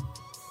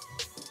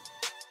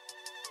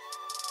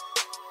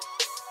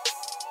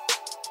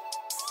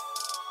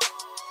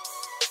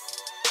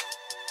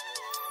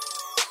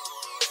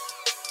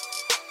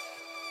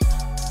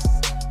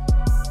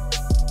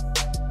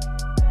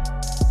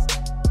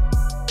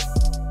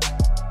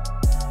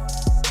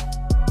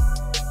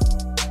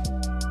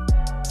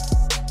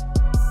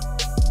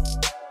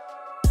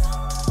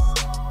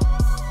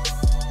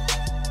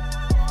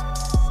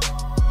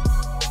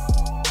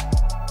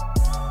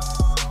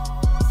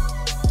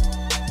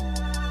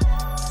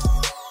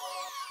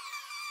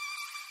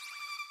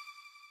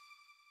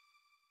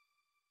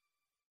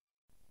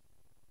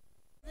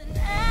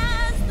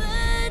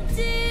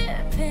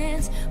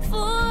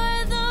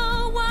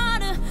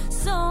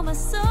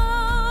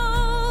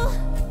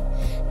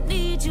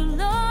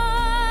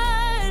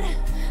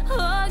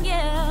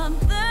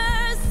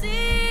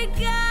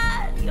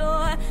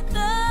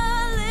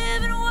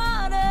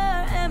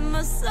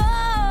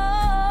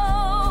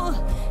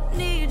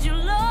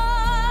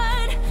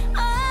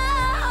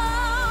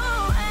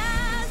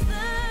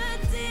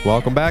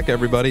 Welcome back,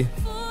 everybody.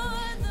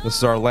 This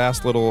is our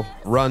last little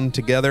run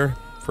together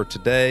for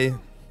today.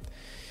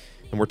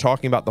 And we're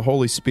talking about the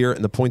Holy Spirit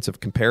and the points of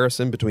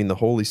comparison between the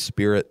Holy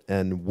Spirit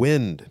and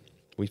wind.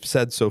 We've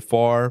said so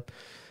far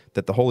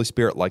that the Holy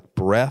Spirit, like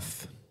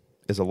breath,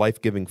 is a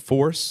life-giving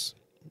force.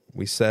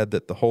 We said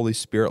that the Holy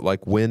Spirit,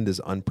 like wind, is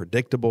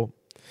unpredictable.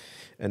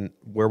 And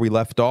where we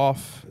left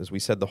off is we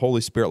said the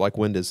Holy Spirit, like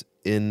wind, is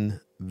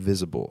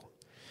invisible.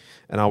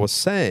 And I was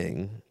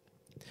saying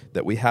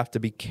that we have to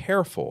be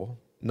careful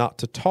not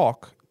to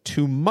talk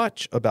too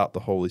much about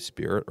the Holy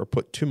Spirit or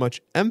put too much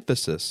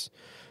emphasis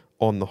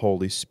on the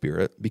Holy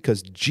Spirit,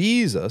 because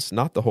Jesus,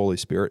 not the Holy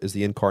Spirit, is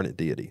the incarnate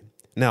deity.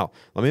 Now,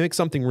 let me make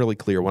something really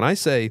clear. When I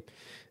say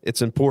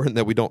it's important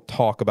that we don't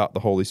talk about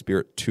the Holy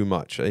Spirit too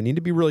much, I need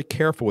to be really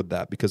careful with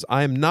that, because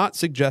I am not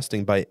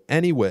suggesting by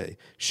any way,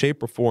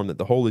 shape, or form that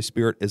the Holy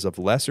Spirit is of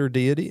lesser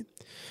deity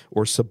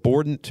or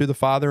subordinate to the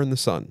Father and the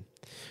Son.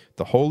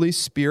 The Holy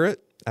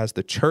Spirit, as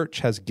the church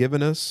has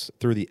given us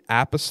through the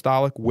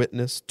apostolic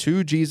witness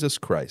to Jesus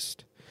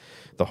Christ,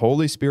 the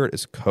Holy Spirit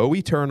is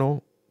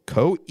co-eternal,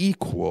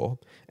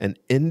 co-equal, and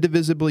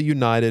indivisibly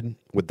united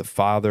with the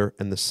Father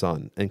and the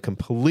Son, and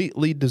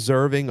completely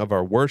deserving of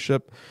our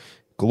worship,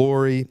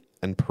 glory,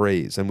 and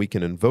praise. And we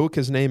can invoke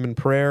his name in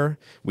prayer.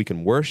 We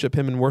can worship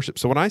him in worship.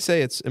 So when I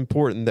say it's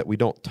important that we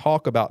don't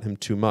talk about him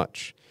too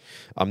much,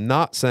 I'm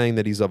not saying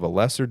that he's of a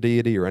lesser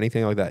deity or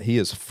anything like that. He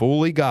is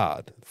fully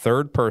God,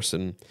 third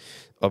person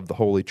of the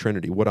Holy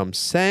Trinity. What I'm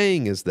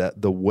saying is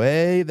that the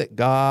way that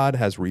God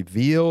has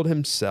revealed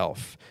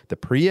himself, the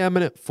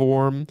preeminent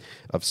form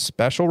of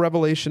special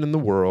revelation in the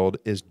world,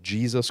 is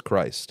Jesus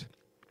Christ.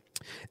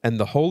 And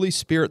the Holy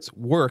Spirit's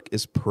work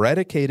is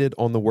predicated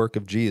on the work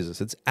of Jesus.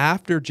 It's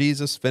after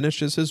Jesus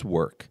finishes his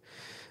work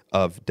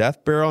of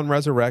death, burial, and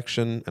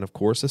resurrection, and of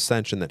course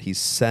ascension, that he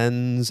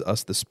sends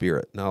us the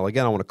Spirit. Now,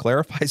 again, I want to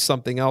clarify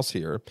something else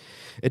here.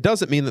 It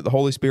doesn't mean that the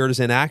Holy Spirit is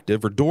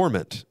inactive or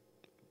dormant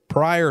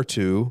prior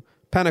to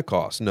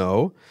Pentecost.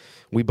 No,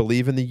 we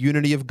believe in the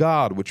unity of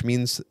God, which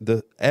means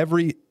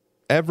every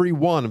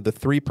one of the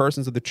three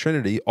persons of the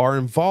Trinity are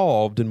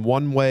involved in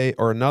one way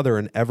or another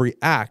in every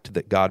act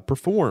that God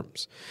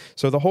performs.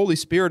 So the Holy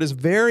Spirit is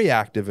very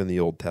active in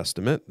the Old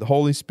Testament. The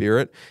Holy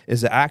Spirit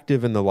is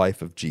active in the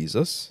life of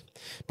Jesus.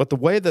 But the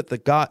way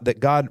that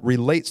God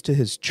relates to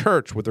his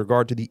church with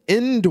regard to the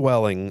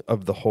indwelling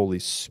of the Holy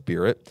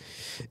Spirit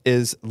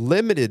is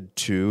limited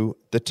to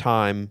the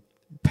time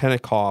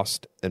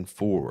Pentecost and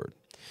forward.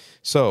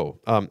 So,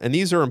 and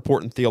these are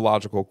important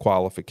theological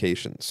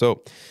qualifications.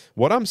 So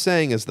what I'm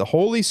saying is the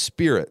Holy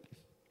Spirit,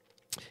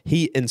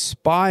 he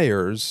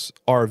inspires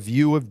our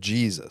view of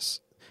Jesus.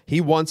 He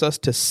wants us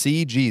to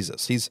see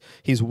Jesus.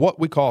 He's what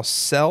we call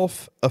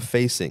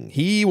self-effacing.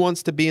 He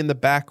wants to be in the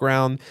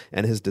background,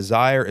 and his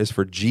desire is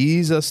for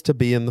Jesus to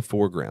be in the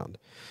foreground.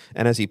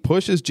 And as he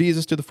pushes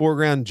Jesus to the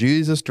foreground,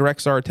 Jesus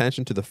directs our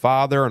attention to the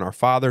Father, and our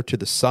Father to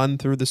the Son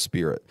through the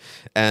Spirit.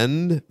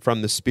 And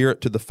from the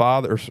Spirit to the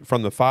Father,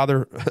 from the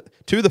Father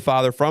to the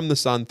Father, from the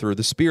Son through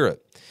the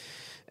Spirit.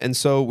 And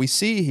so we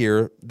see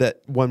here that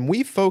when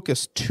we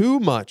focus too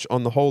much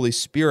on the Holy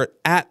Spirit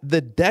at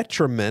the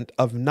detriment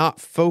of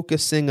not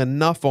focusing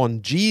enough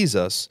on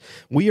Jesus,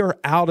 we are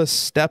out of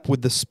step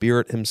with the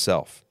Spirit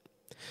himself.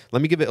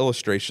 Let me give an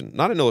illustration.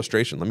 Not an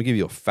illustration. Let me give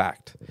you a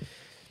fact.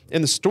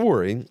 In the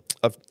story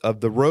of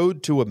the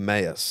road to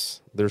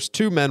Emmaus, there's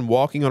two men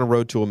walking on a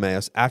road to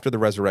Emmaus after the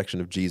resurrection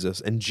of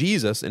Jesus, and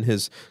Jesus, in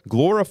his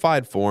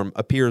glorified form,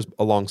 appears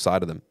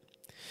alongside of them.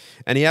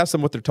 And he asks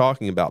them what they're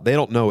talking about. They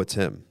don't know it's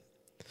him.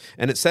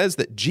 And it says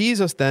that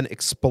Jesus then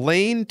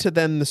explained to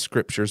them the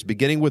scriptures,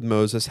 beginning with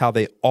Moses, how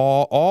they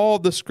all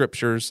the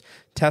scriptures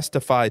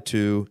testify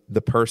to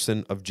the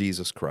person of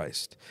Jesus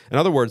Christ. In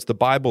other words, the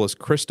Bible is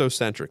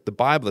Christocentric.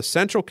 The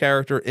central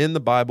character in the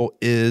Bible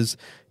is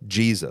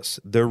Jesus,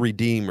 the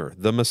Redeemer,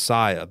 the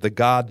Messiah, the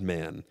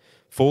God-man,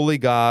 fully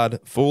God,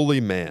 fully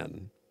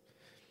man.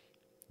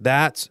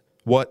 That's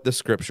what the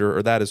scripture,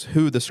 or that is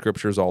who the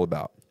scripture is all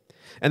about.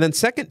 And then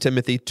 2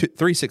 Timothy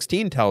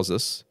 3:16 tells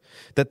us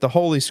that the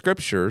Holy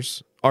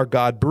Scriptures are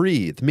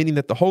God-breathed, meaning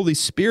that the Holy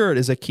Spirit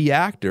is a key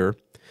actor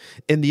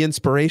in the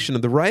inspiration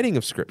of the writing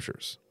of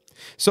Scriptures.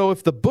 So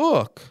if the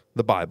book,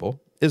 the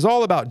Bible, is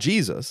all about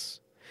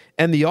Jesus,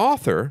 and the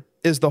author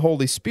is the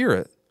Holy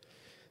Spirit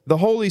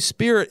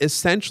is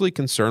essentially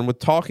concerned with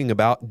talking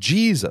about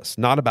Jesus,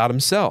 not about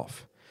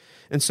himself.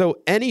 And so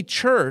any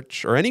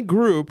church or any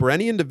group or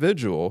any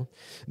individual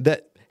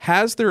that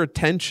has their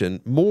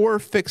attention more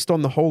fixed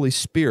on the Holy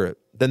Spirit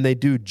than they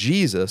do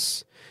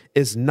Jesus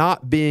is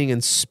not being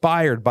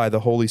inspired by the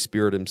Holy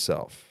Spirit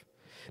himself.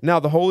 Now,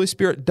 the Holy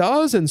Spirit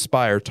does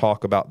inspire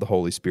talk about the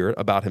Holy Spirit,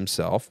 about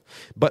himself,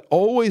 but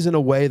always in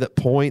a way that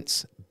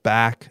points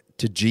back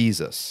to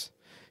Jesus.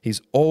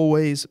 He's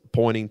always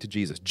pointing to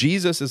Jesus.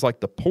 Jesus is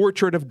like the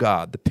portrait of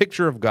God, the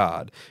picture of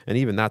God, and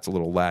even that's a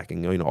little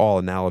lacking. You know, all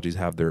analogies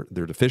have their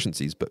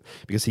deficiencies, but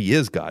because he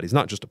is God, he's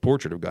not just a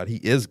portrait of God,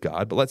 he is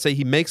God. But let's say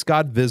he makes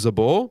God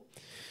visible.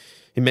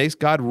 He makes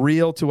God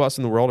real to us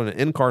in the world in an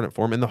incarnate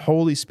form, and the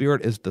Holy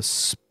Spirit is the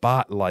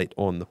spotlight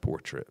on the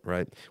portrait,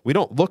 right? We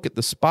don't look at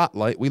the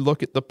spotlight, we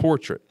look at the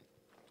portrait.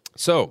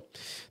 So,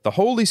 the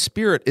Holy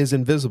Spirit is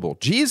invisible.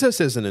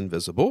 Jesus isn't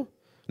invisible.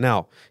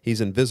 Now,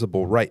 he's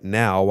invisible right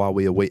now while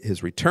we await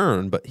his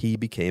return, but he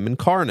became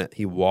incarnate.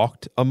 He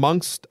walked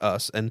amongst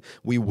us, and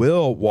we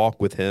will walk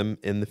with him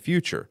in the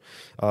future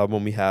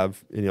when we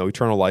have,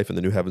 eternal life in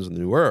the new heavens and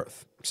the new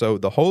earth. So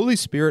the Holy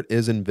Spirit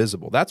is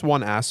invisible. That's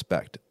one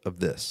aspect of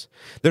this.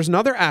 There's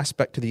another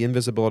aspect to the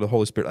invisibility of the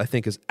Holy Spirit I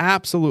think is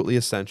absolutely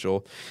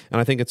essential,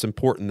 and I think it's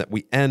important that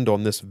we end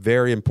on this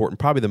very important,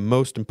 probably the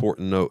most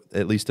important note,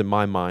 at least in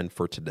my mind,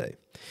 for today.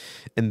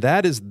 And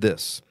that is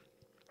this.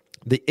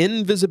 The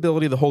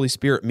invisibility of the Holy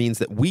Spirit means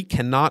that we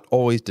cannot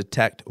always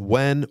detect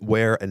when,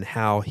 where, and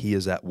how he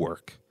is at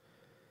work.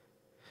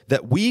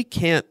 That we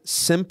can't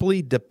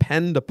simply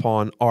depend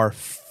upon our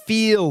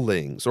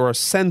feelings or our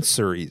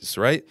sensories,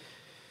 right?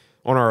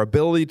 On our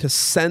ability to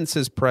sense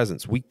his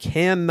presence. We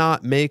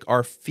cannot make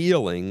our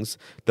feelings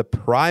the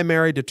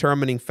primary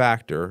determining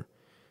factor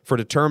for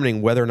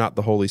determining whether or not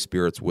the Holy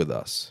Spirit's with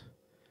us.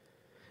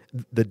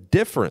 The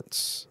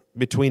difference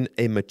between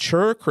a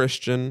mature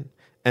Christian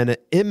and an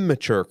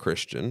immature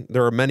Christian,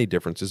 there are many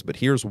differences, but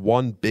here's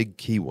one big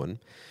key one,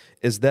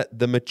 is that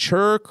the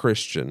mature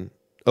Christian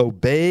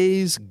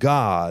obeys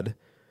God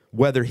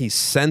whether he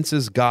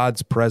senses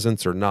God's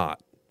presence or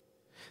not.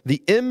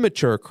 The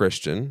immature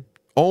Christian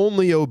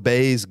only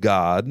obeys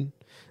God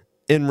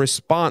in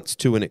response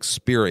to an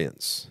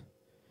experience.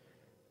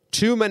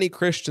 Too many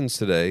Christians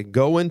today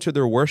go into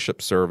their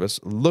worship service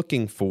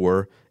looking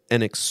for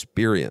an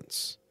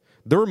experience.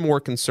 They're more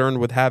concerned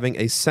with having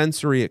a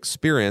sensory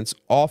experience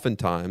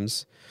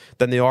oftentimes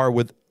than they are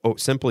with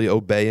simply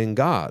obeying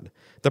God.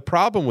 The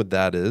problem with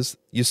that is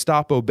you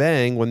stop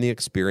obeying when the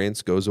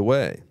experience goes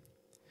away.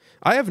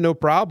 I have no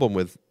problem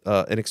with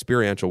an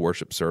experiential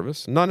worship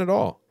service, none at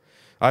all.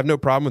 I have no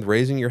problem with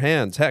raising your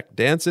hands. Heck,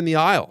 dance in the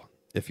aisle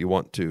if you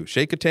want to.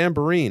 Shake a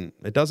tambourine.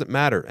 It doesn't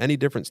matter any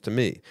difference to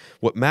me.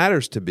 What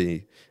matters to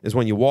me is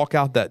when you walk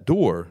out that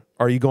door,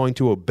 are you going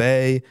to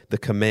obey the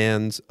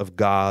commands of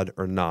God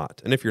or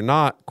not? And if you're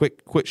not,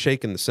 quit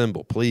shaking the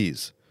cymbal,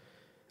 please.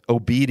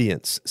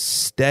 Obedience,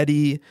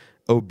 steady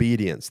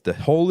obedience. The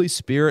Holy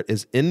Spirit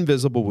is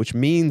invisible, which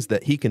means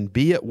that he can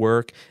be at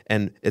work,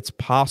 and it's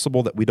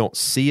possible that we don't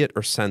see it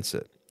or sense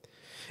it.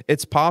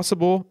 It's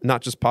possible,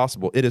 not just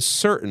possible, it is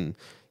certain.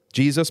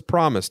 Jesus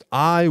promised,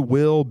 I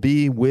will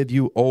be with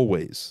you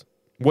always.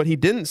 What he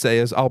didn't say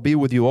is, I'll be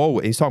with you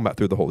always. He's talking about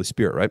through the Holy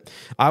Spirit, right?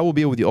 I will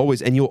be with you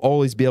always, and you'll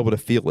always be able to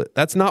feel it.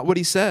 That's not what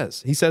he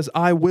says. He says,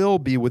 I will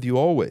be with you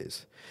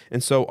always.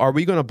 And so are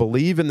we going to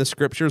believe in the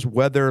scriptures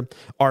whether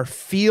our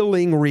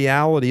feeling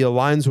reality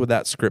aligns with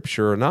that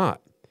scripture or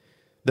not?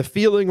 The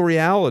feeling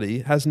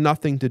reality has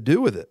nothing to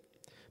do with it.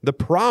 The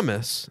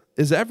promise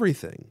is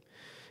everything.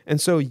 And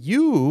so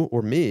you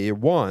or me,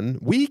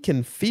 we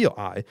can feel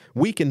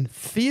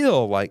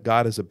like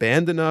God has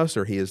abandoned us,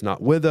 or he is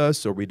not with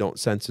us, or we don't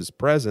sense his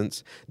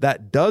presence.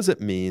 That doesn't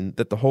mean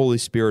that the Holy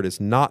Spirit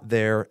is not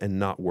there and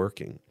not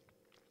working.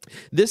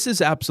 This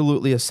is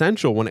absolutely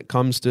essential when it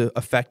comes to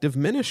effective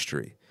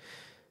ministry.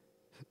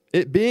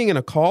 It being in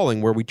a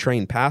calling where we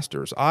train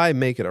pastors, I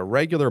make it a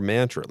regular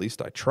mantra, at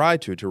least I try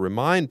to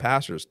remind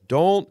pastors,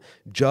 don't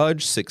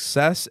judge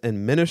success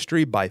in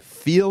ministry by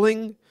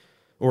feeling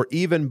or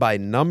even by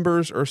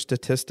numbers or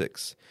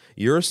statistics.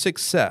 Your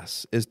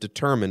success is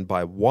determined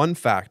by one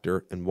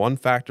factor and one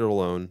factor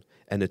alone,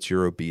 and it's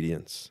your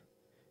obedience.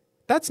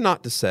 That's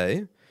not to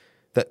say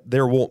that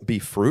there won't be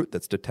fruit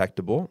that's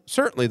detectable.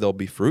 Certainly there'll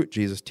be fruit.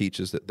 Jesus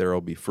teaches that there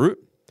will be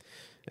fruit,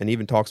 and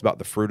even talks about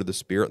the fruit of the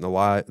Spirit in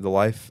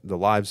the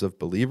lives of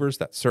believers.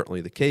 That's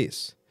certainly the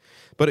case.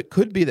 But it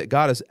could be that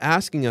God is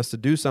asking us to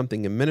do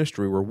something in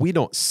ministry where we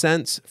don't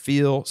sense,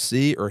 feel,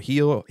 see, or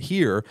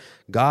hear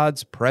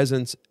God's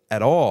presence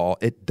at all.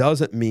 It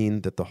doesn't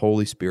mean that the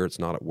Holy Spirit's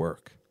not at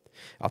work.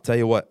 I'll tell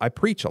you what, I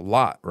preach a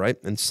lot, right?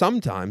 And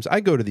sometimes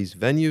I go to these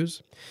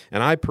venues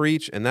and I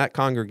preach, and that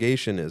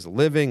congregation is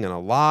living and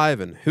alive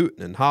and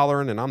hooting and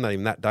hollering, and I'm not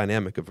even that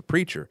dynamic of a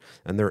preacher.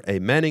 And they're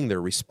amening,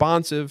 they're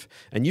responsive,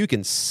 and you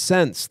can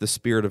sense the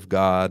Spirit of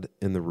God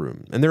in the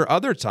room. And there are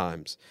other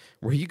times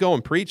where you go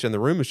and preach and the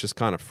room is just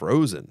kind of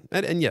frozen.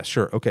 And yes,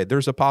 sure, okay,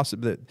 there's a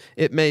possibility.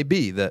 It may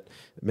be that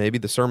maybe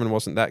the sermon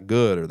wasn't that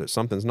good, or that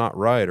something's not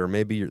right, or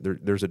maybe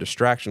there's a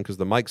distraction because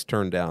the mic's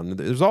turned down.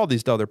 There's all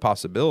these other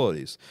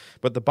possibilities.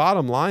 But the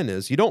bottom line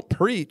is, you don't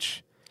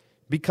preach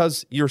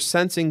because you're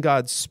sensing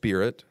God's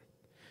Spirit,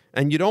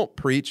 and you don't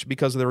preach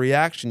because of the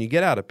reaction you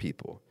get out of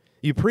people.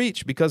 You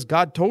preach because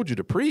God told you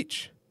to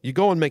preach. You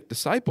go and make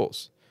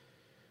disciples.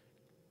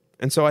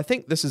 And so I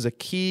think this is a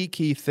key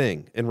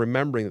thing in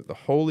remembering that the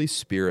Holy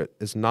Spirit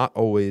is not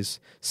always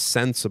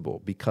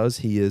sensible because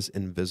he is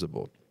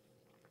invisible.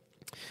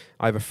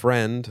 I have a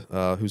friend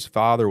whose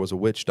father was a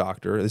witch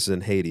doctor. This is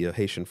in Haiti, a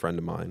Haitian friend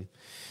of mine.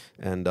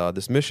 And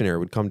this missionary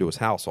would come to his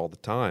house all the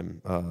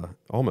time,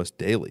 almost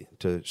daily,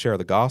 to share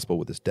the gospel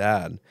with his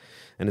dad.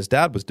 And his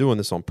dad was doing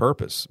this on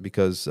purpose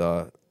because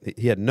the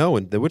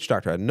witch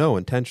doctor had no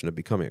intention of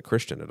becoming a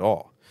Christian at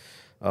all.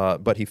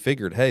 But he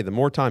figured, hey, the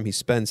more time he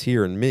spends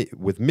here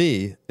with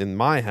me in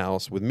my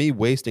house, with me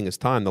wasting his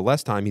time, the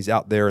less time he's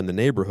out there in the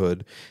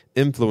neighborhood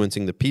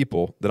influencing the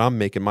people that I'm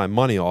making my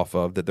money off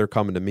of, that they're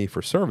coming to me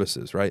for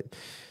services, right?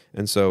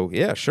 And so,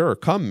 yeah, sure,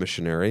 come,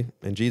 missionary.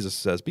 And Jesus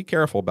says, be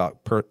careful about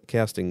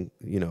casting,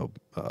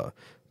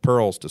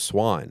 pearls to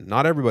swine.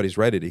 Not everybody's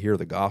ready to hear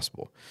the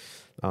gospel.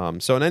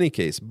 So in any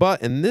case, but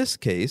in this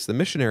case, the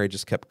missionary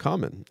just kept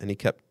coming, and he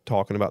kept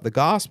talking about the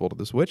gospel to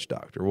this witch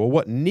doctor. Well,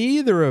 what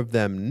neither of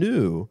them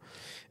knew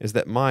is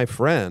that my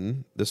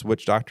friend, this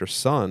witch doctor's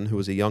son, who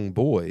was a young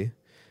boy,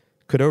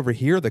 could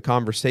overhear the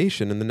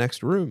conversation in the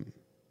next room.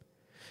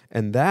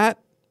 And that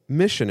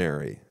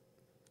missionary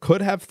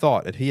could have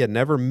thought, if he had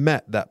never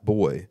met that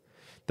boy,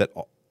 that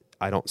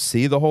I don't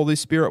see the Holy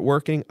Spirit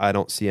working. I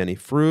don't see any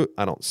fruit.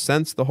 I don't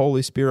sense the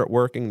Holy Spirit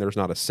working. There's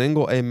not a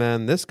single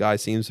amen. This guy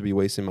seems to be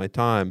wasting my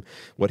time.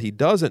 What he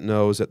doesn't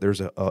know is that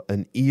there's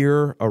an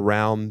ear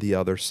around the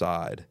other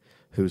side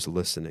who's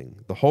listening.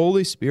 The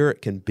Holy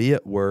Spirit can be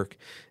at work,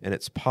 and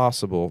it's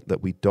possible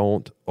that we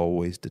don't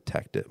always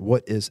detect it.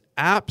 What is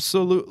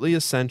absolutely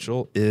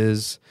essential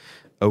is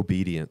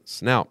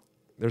obedience. Now,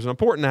 there's an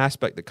important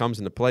aspect that comes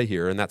into play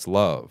here, and that's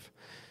love.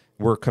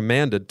 We're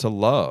commanded to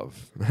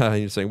love.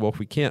 You're saying, well, if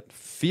we can't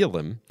feel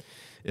him,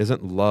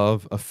 isn't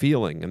love a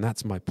feeling? And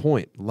that's my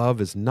point.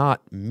 Love is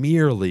not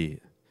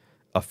merely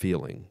a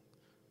feeling.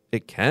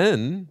 It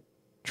can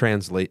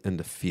translate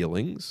into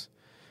feelings,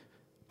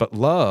 but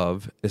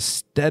love is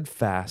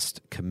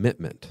steadfast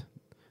commitment.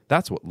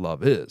 That's what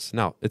love is.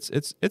 Now,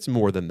 it's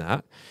more than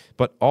that,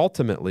 but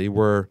ultimately,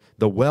 where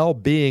the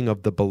well-being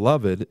of the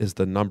beloved is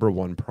the number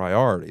one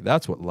priority.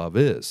 That's what love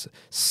is,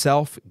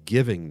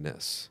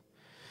 self-givingness.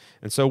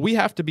 And so we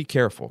have to be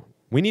careful.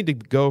 We need to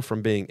go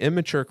from being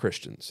immature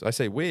Christians. I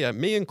say we,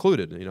 me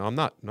included. I'm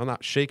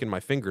not shaking my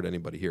finger at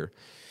anybody here.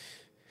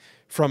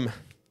 From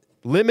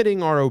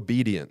limiting our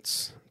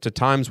obedience to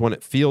times when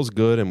it feels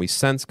good and we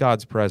sense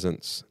God's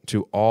presence,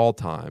 to all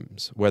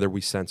times, whether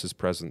we sense his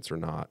presence or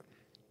not.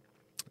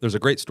 There's a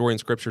great story in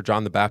Scripture,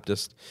 John the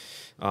Baptist,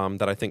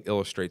 that I think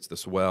illustrates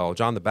this well.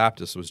 John the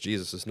Baptist was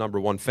Jesus' number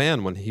one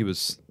fan when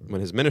his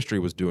ministry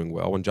was doing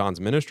well, when John's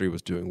ministry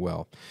was doing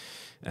well.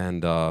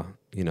 And,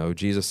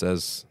 Jesus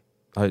says,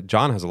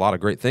 John has a lot of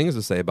great things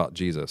to say about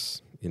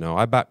Jesus.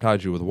 I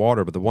baptize you with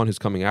water, but the one who's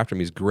coming after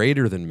me is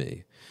greater than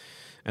me.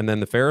 And then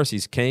the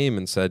Pharisees came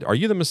and said, are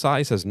you the Messiah?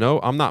 He says, no,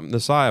 I'm not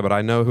Messiah, but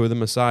I know who the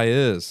Messiah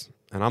is.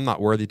 and I'm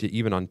not worthy to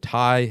even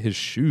untie his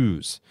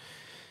shoes.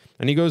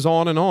 And he goes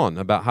on and on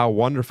about how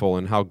wonderful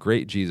and how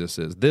great Jesus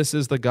is. This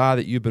is the guy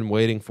that you've been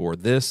waiting for.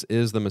 This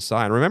is the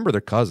Messiah. And remember, they're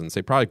cousins.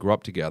 They probably grew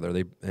up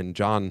together. And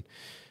John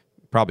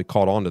probably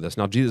caught on to this.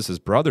 Now, Jesus'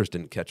 brothers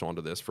didn't catch on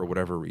to this for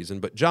whatever reason,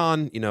 but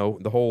John,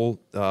 the whole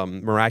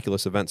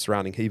miraculous event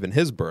surrounding even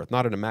his birth,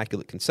 not an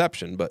immaculate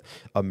conception, but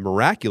a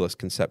miraculous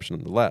conception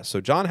nonetheless. So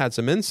John had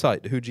some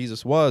insight to who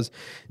Jesus was.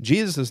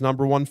 Jesus'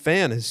 number one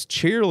fan, his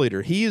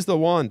cheerleader. He's the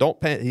one. Don't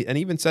pay. And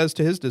even says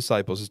to his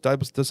disciples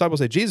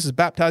say, Jesus is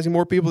baptizing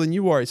more people than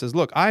you are. He says,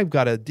 look, I've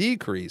got to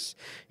decrease.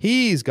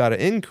 He's got to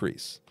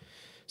increase.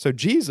 So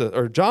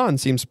John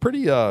seems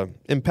pretty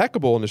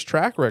impeccable in his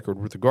track record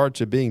with regard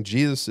to being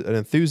an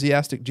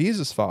enthusiastic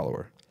Jesus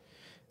follower,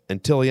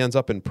 until he ends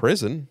up in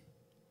prison.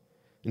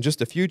 And just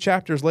a few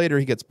chapters later,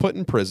 he gets put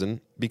in prison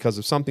because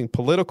of something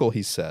political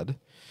he said.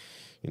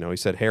 He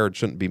said Herod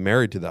shouldn't be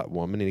married to that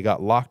woman, and he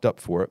got locked up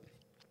for it.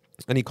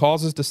 And he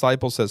calls his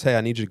disciples, says, hey,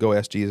 I need you to go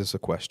ask Jesus a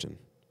question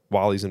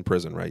while he's in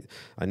prison, right?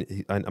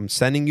 I'm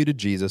sending you to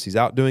Jesus. He's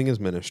out doing his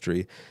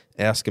ministry.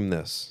 Ask him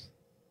this.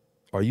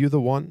 Are you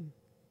the one?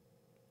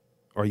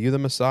 Are you the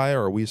Messiah,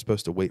 or are we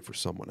supposed to wait for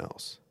someone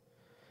else?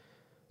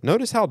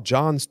 Notice how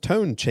John's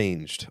tone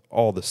changed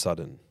all of a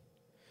sudden.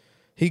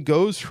 He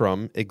goes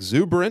from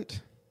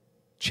exuberant,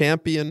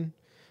 champion,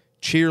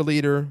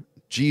 cheerleader,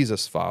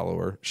 Jesus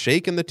follower,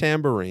 shaking the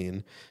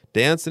tambourine,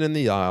 dancing in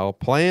the aisle,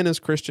 playing his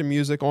Christian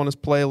music on his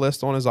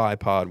playlist on his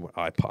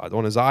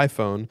on his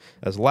iPhone,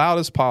 as loud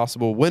as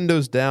possible,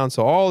 windows down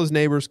so all his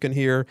neighbors can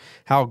hear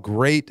how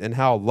great and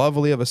how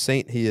lovely of a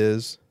saint he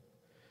is,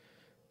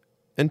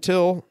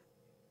 until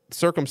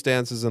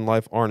circumstances in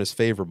life aren't as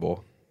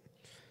favorable,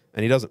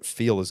 and he doesn't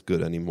feel as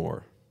good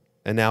anymore.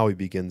 And now he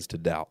begins to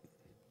doubt.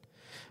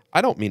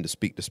 I don't mean to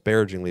speak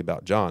disparagingly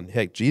about John.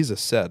 Heck, Jesus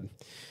said,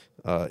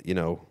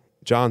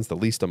 John's the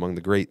least among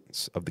the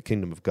greats of the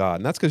kingdom of God.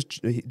 And that's because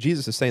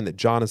Jesus is saying that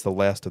John is the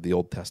last of the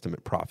Old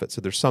Testament prophets. So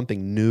there's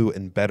something new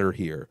and better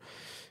here.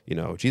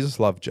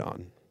 Jesus loved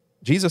John.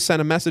 Jesus sent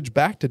a message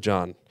back to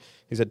John.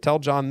 He said, tell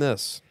John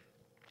this: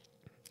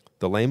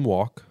 the lame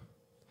walk,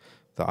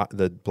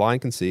 the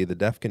blind can see, the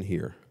deaf can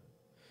hear,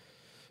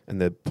 and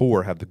the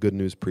poor have the good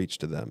news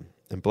preached to them.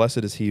 And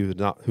blessed is he who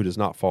does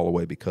not fall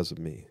away because of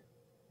me.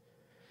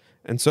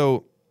 And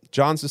so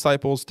John's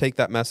disciples take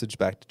that message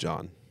back to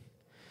John.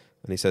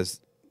 And he says,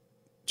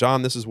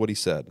 John, this is what he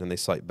said. And they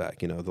cite back,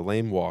 the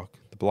lame walk,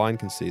 the blind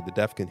can see, the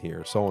deaf can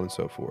hear, so on and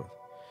so forth.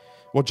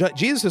 Well,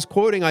 Jesus is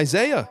quoting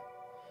Isaiah.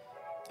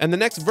 And the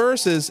next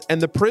verse is,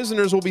 and the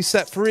prisoners will be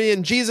set free,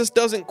 and Jesus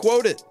doesn't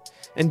quote it.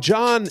 And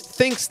John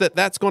thinks that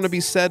that's going to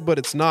be said, but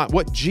it's not.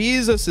 What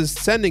Jesus is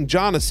sending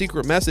John a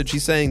secret message.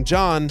 He's saying,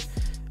 John,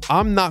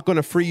 I'm not going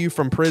to free you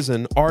from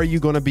prison. Are you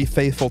going to be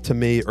faithful to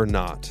me or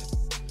not?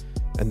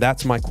 And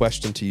that's my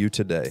question to you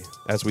today.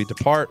 As we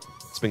depart,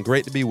 it's been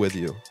great to be with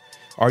you.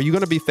 Are you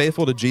going to be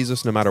faithful to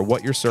Jesus no matter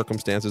what your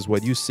circumstances,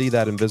 whether you see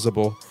that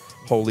invisible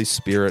Holy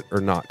Spirit or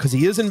not? Because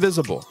he is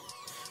invisible.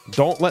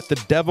 Don't let the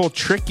devil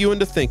trick you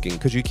into thinking,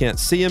 because you can't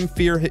see him,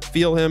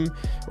 feel him,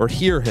 or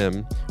hear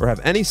him, or have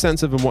any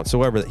sense of him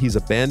whatsoever, that he's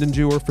abandoned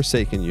you or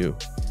forsaken you.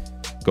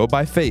 Go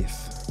by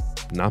faith,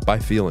 not by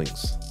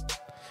feelings.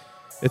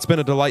 It's been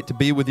a delight to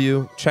be with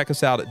you. Check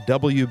us out at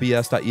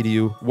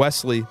wbs.edu.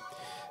 Wesley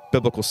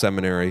Biblical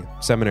Seminary.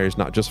 Seminary is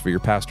not just for your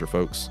pastor,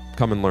 folks.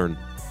 Come and learn.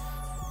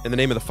 In the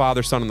name of the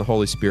Father, Son, and the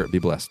Holy Spirit, be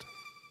blessed.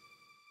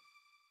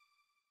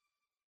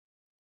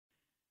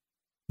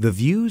 The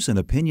views and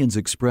opinions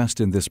expressed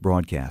in this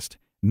broadcast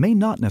may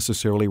not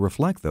necessarily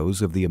reflect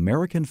those of the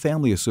American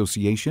Family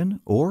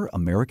Association or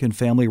American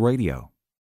Family Radio.